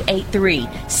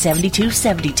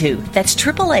 888-283-7272. That's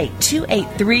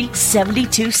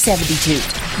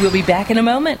 888-283-7272. We'll be back in a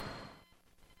moment.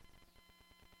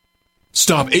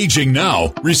 Stop aging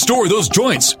now. Restore those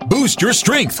joints. Boost your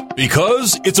strength.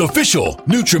 Because it's official.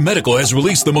 NutriMedical has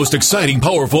released the most exciting,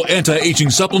 powerful anti-aging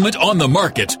supplement on the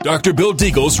market. Dr. Bill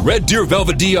Deagle's Red Deer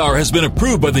Velvet DR has been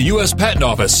approved by the U.S. Patent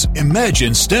Office.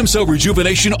 Imagine stem cell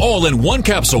rejuvenation all in one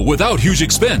capsule without huge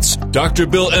expense. Dr.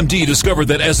 Bill MD discovered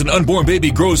that as an unborn baby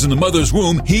grows in the mother's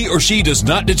womb, he or she does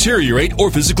not deteriorate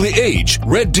or physically age.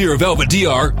 Red Deer Velvet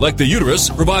DR, like the uterus,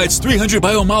 provides 300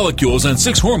 biomolecules and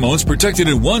 6 hormones protected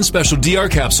in one special DR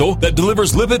capsule that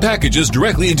delivers lipid packages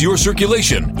directly into your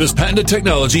circulation. This patented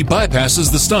technology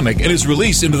bypasses the stomach and is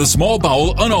released into the small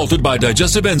bowel unaltered by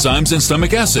digestive enzymes and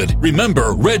stomach acid.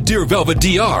 Remember, Red Deer Velvet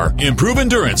DR. Improve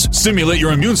endurance, stimulate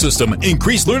your immune system,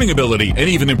 increase learning ability, and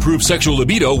even improve sexual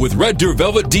libido with Red Deer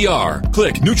Velvet DR.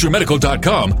 Click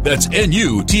NutriMedical.com, that's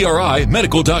N-U-T-R-I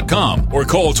medical.com, or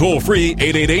call toll-free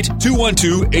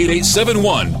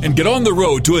 888-212-8871 and get on the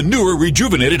road to a newer,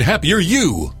 rejuvenated, happier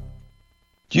you.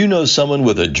 Do you know someone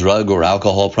with a drug or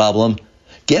alcohol problem?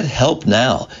 Get help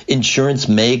now. Insurance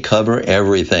may cover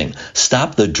everything.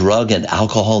 Stop the drug and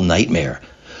alcohol nightmare.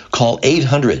 Call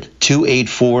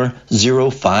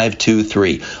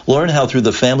 800-284-0523. Learn how through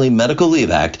the Family Medical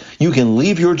Leave Act, you can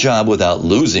leave your job without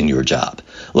losing your job.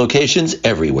 Locations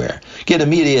everywhere. Get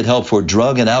immediate help for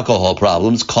drug and alcohol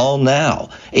problems. Call now.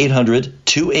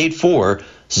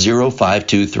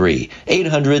 800-284-0523.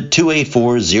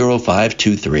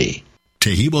 800-284-0523.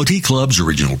 Tahibo Tea Club's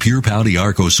original Pure Pouty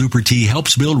Arco Super Tea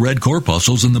helps build red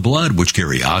corpuscles in the blood, which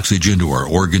carry oxygen to our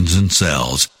organs and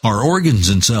cells. Our organs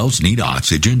and cells need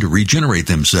oxygen to regenerate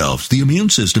themselves. The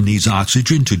immune system needs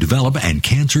oxygen to develop, and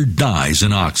cancer dies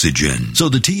in oxygen. So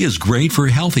the tea is great for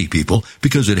healthy people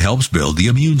because it helps build the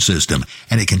immune system,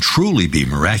 and it can truly be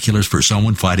miraculous for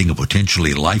someone fighting a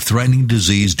potentially life-threatening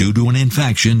disease due to an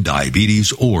infection,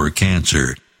 diabetes, or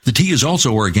cancer. The tea is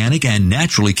also organic and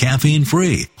naturally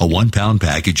caffeine-free. A 1-pound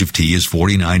package of tea is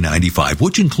 $49.95,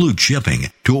 which includes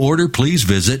shipping. To order, please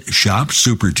visit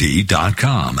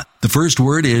shopsupertea.com. The first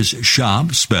word is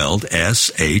shop, spelled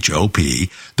S-H-O-P,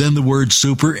 then the word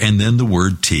super, and then the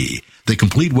word tea. The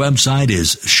complete website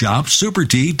is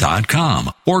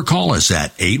shopsupertea.com, or call us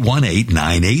at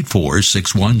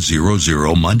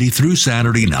 818-984-6100 Monday through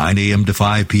Saturday, 9 a.m. to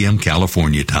 5 p.m.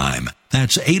 California time.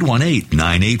 That's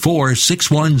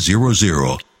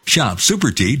 818-984-6100.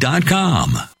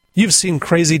 ShopSuperTea.com. You've seen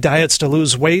crazy diets to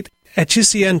lose weight. At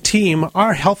GCN Team,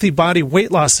 our Healthy Body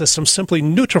weight loss system simply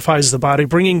neutralifies the body,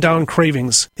 bringing down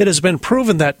cravings. It has been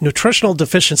proven that nutritional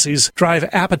deficiencies drive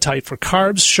appetite for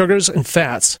carbs, sugars, and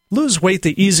fats. Lose weight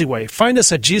the easy way. Find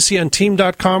us at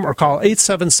GCNteam.com or call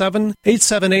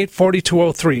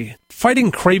 877-878-4203.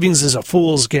 Fighting cravings is a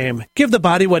fool's game. Give the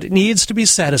body what it needs to be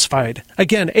satisfied.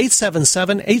 Again,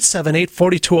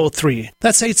 877-878-4203.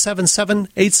 That's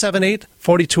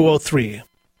 877-878-4203.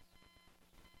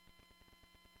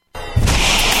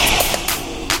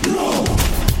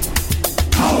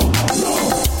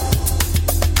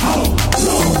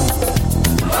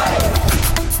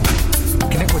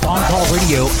 Connect with On Call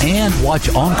Radio and watch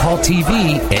On Call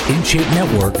TV at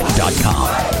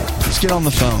InShapeNetwork.com. Let's get on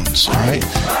the phones, all right,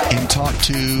 and talk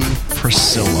to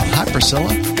Priscilla. Hi, Priscilla.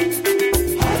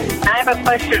 I have a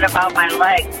question about my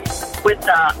leg with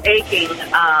the aching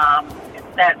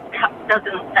that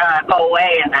doesn't go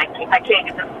away, and I can't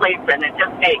get to sleep, and it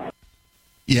just aches.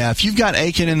 Yeah, if you've got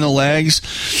aching in the legs,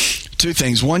 two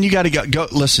things. One, you got to go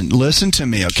listen to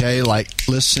me, okay? Like,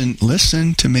 listen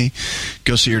to me.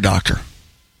 Go see your doctor.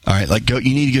 All right,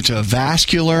 you need to get to a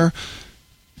vascular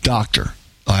doctor.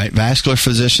 All right, vascular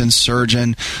physician,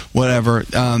 surgeon, whatever.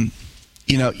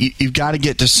 You've got to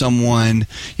get to someone.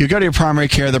 You go to your primary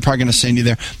care. They're probably going to send you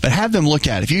there. But have them look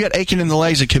at it. If you got aching in the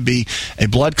legs, it could be a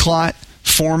blood clot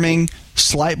forming,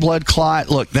 slight blood clot.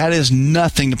 Look, that is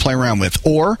nothing to play around with.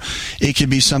 Or it could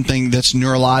be something that's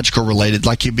neurological related,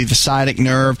 like it could be the sciatic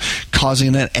nerve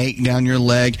causing an ache down your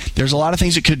leg. There's a lot of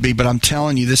things it could be, but I'm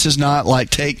telling you, this is not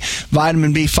like take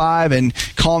vitamin B5 and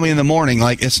call me in the morning.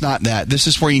 Like, it's not that. This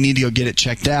is where you need to go get it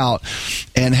checked out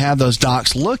and have those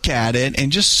docs look at it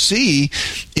and just see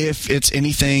if it's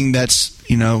anything that's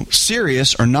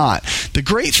serious or not. The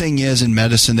great thing is in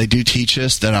medicine, they do teach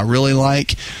us that I really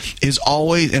like is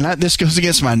always, and this goes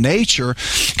against my nature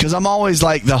because I'm always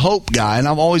like the hope guy and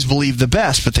I've always believed the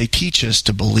best, but they teach us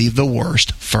to believe the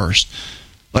worst first.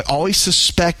 Like, always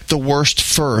suspect the worst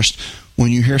first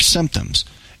when you hear symptoms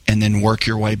and then work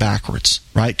your way backwards,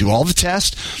 right? Do all the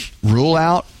tests, rule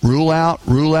out, rule out,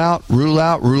 rule out, rule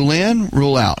out, rule in,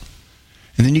 rule out.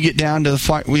 And then you get down to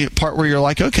the part where you're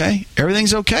like, okay,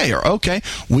 everything's okay, or okay,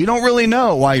 we don't really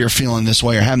know why you're feeling this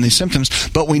way or having these symptoms,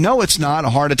 but we know it's not a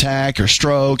heart attack or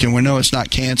stroke, and we know it's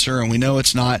not cancer, and we know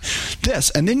it's not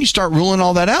this. And then you start ruling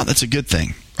all that out. That's a good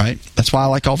thing, right? That's why I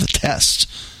like all the tests.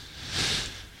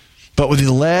 But with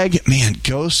the leg, man,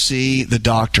 go see the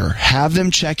doctor. Have them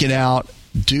check it out.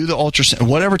 Do the ultrasound,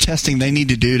 whatever testing they need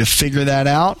to do to figure that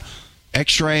out.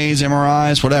 X-rays,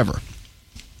 MRIs, whatever.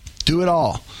 Do it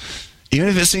all. Even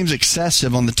if it seems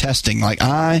excessive on the testing, like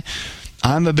I'm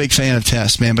a big fan of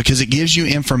tests, man, because it gives you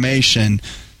information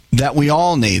that we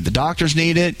all need. The doctors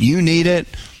need it. You need it.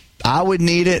 I would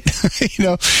need it.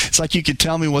 It's like you could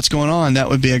tell me what's going on. That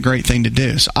would be a great thing to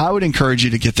do. So I would encourage you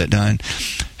to get that done.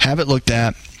 Have it looked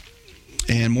at.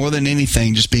 And more than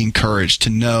anything, just be encouraged to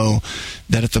know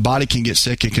that if the body can get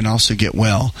sick, it can also get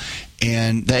well.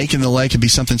 And the ache in the leg could be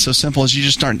something so simple as you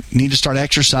just need to start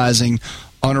exercising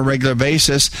on a regular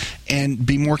basis and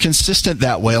be more consistent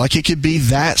that way. Like, it could be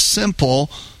that simple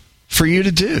for you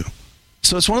to do.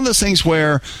 So it's one of those things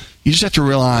where you just have to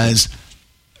realize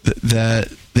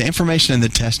that the information in the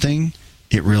testing,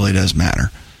 it really does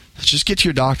matter. Just get to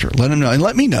your doctor. Let them know. And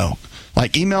let me know.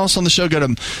 Like, email us on the show. Go to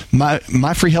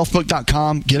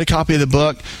myfreehealthbook.com. Get a copy of the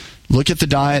book. Look at the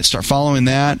diet. Start following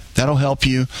that. That'll help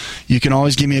you. You can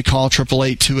always give me a call,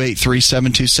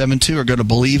 888-283-7272, or go to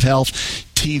Believe Health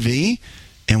TV,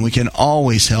 and we can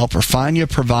always help or find you a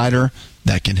provider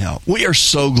that can help. We are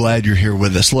so glad you're here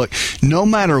with us. Look, no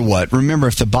matter what, remember,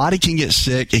 if the body can get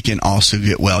sick, it can also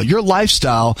get well. Your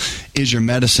lifestyle is your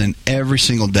medicine every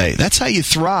single day. That's how you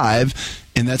thrive,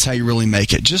 and that's how you really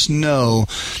make it. Just know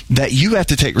that you have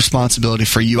to take responsibility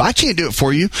for you. I can't do it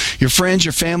for you. Your friends,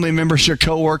 your family members, your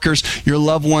coworkers, your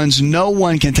loved ones, no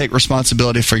one can take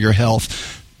responsibility for your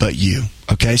health but you.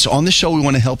 Okay, so on the show, we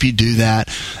want to help you do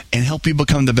that and help you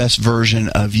become the best version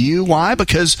of you. Why?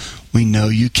 Because we know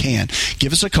you can.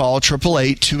 Give us a call,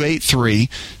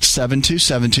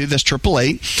 888-283-7272. That's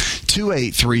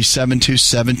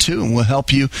 888-283-7272, and we'll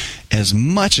help you as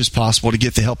much as possible to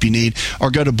get the help you need. Or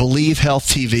go to Believe Health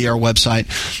TV, our website.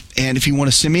 And if you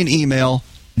want to send me an email,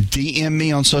 DM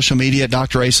me on social media at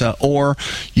Dr. Asa, or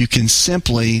you can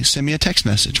simply send me a text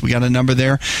message. We got a number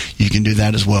there. You can do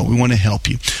that as well. We want to help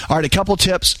you. All right, a couple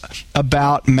tips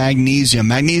about magnesium.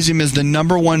 Magnesium is the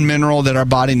number one mineral that our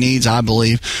body needs, I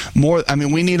believe.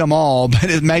 We need them all,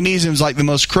 but magnesium is like the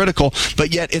most critical,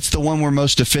 but yet it's the one we're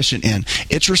most deficient in.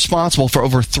 It's responsible for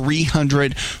over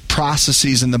 300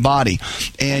 processes in the body.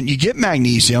 And you get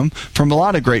magnesium from a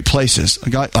lot of great places,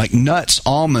 like nuts,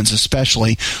 almonds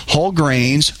especially, whole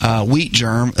grains, wheat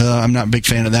germ, I'm not a big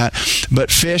fan of that, but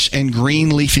fish and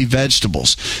green leafy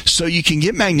vegetables. So you can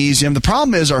get magnesium. The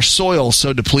problem is our soil is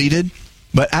so depleted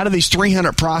But out of these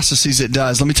 300 processes it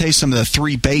does, let me tell you some of the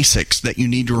 3 basics that you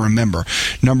need to remember.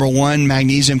 Number 1,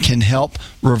 magnesium can help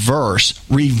reverse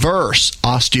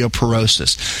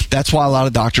osteoporosis. That's why a lot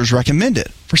of doctors recommend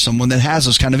it for someone that has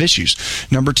those kind of issues.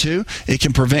 Number 2, it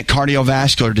can prevent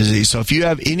cardiovascular disease. So if you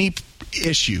have any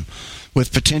issue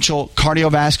with potential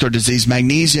cardiovascular disease,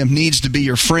 magnesium needs to be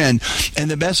your friend. And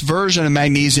the best version of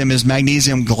magnesium is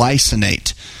magnesium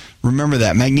glycinate. Remember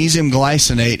that. Magnesium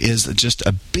glycinate is just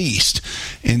a beast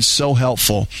and so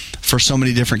helpful for so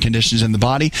many different conditions in the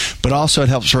body, but also it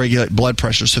helps regulate blood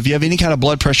pressure. So if you have any kind of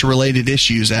blood pressure related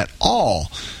issues at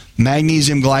all,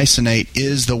 magnesium glycinate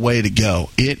is the way to go.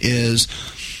 It is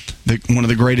one of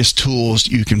the greatest tools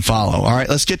you can follow. All right,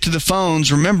 let's get to the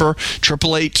phones. Remember,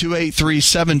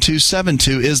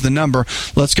 888-283-7272 is the number.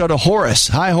 Let's go to Horace.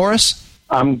 Hi, Horace.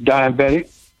 I'm diabetic,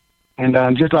 and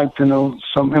I'd just like to know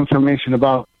some information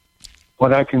about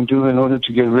what I can do in order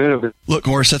to get rid of it. Look,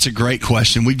 Horace, that's a great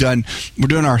question. We're doing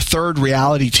our 3rd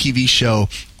reality TV show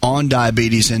on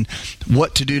diabetes and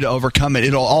what to do to overcome it.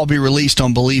 It'll all be released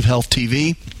on Believe Health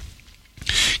TV,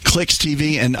 Clicks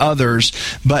TV, and others.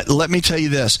 But let me tell you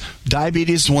this,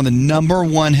 diabetes is one of the number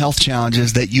 1 health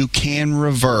challenges that you can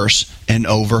reverse and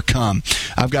overcome.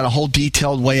 I've got a whole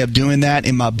detailed way of doing that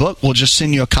in my book. We'll just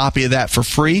send you a copy of that for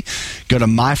free. Go to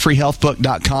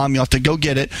myfreehealthbook.com. You'll have to go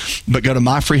get it, but go to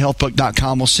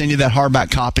myfreehealthbook.com. We'll send you that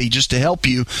hardback copy just to help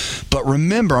you. But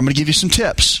remember, I'm going to give you some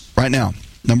tips right now.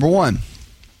 Number 1,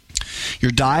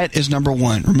 your diet is number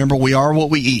 1. Remember, we are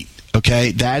what we eat.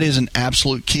 Okay, that is an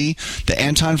absolute key. The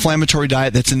anti-inflammatory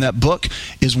diet that's in that book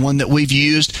is one that we've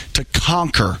used to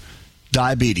conquer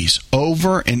diabetes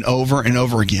over and over and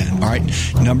over again. All right.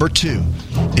 Number 2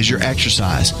 is your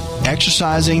exercise.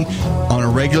 Exercising on a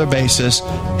regular basis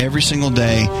every single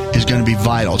day is going to be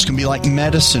vital. It's going to be like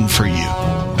medicine for you.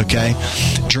 Okay.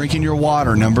 Drinking your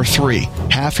water. Number 3,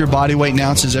 half your body weight in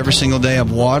ounces every single day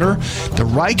of water, the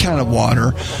right kind of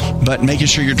water, but making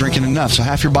sure you're drinking enough. So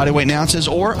half your body weight in ounces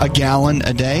or a gallon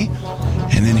a day.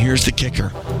 And then here's the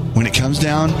kicker. When it comes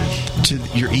down to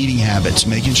your eating habits,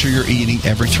 making sure you're eating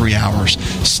every 3 hours,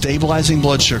 stabilizing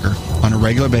blood sugar on a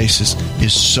regular basis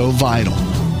is so vital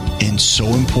and so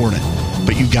important.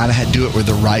 But you got to do it with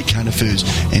the right kind of foods.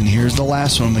 And here's the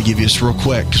last one. I'm going to give you this real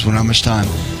quick because we don't have much time.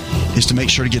 Is to make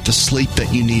sure to get the sleep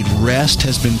that you need. Rest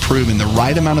has been proven. The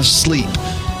right amount of sleep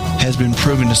has been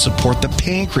proven to support the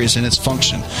pancreas in its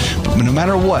function. But no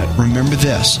matter what, remember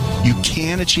this. You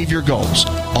can achieve your goals.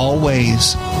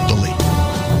 Always believe.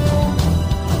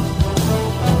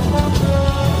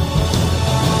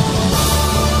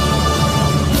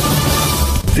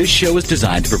 This show is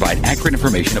designed to provide accurate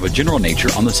information of a general nature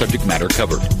on the subject matter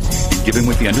covered, given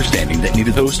with the understanding that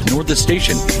neither the host nor the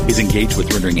station is engaged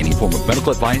with rendering any form of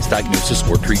medical advice, diagnosis,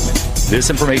 or treatment. This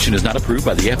information is not approved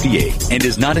by the FDA and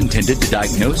is not intended to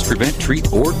diagnose, prevent,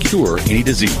 treat, or cure any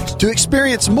disease. To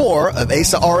experience more of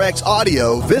ASA RX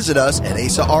audio, visit us at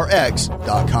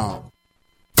asarx.com.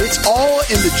 It's all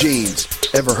in the genes.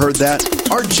 Ever heard that?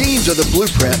 Our genes are the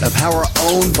blueprint of how our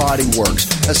own body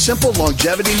works. A simple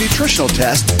longevity nutritional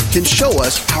test can show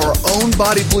us our own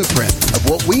body blueprint of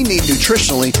what we need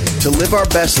nutritionally to live our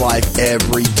best life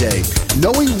every day.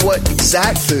 Knowing what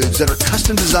exact foods that are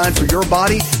custom designed for your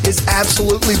body is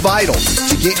absolutely vital.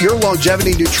 To get your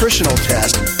longevity nutritional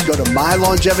test, go to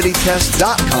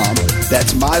mylongevitytest.com.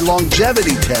 That's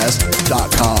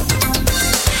mylongevitytest.com.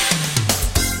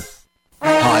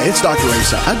 Hi, it's Dr.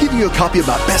 Asa. I'm giving you a copy of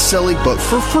my best-selling book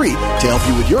for free to help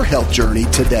you with your health journey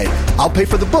today. I'll pay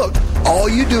for the book. All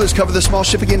you do is cover the small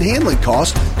shipping and handling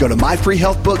costs. Go to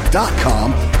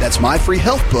myfreehealthbook.com. That's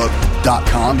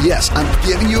myfreehealthbook.com. Yes, I'm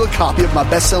giving you a copy of my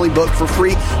best-selling book for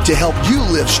free to help you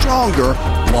live stronger,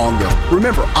 longer.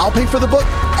 Remember, I'll pay for the book.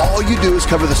 All you do is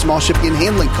cover the small shipping and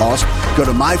handling costs. Go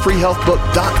to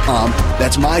myfreehealthbook.com.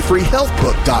 That's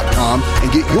myfreehealthbook.com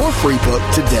and get your free book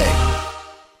today.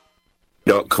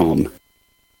 .com.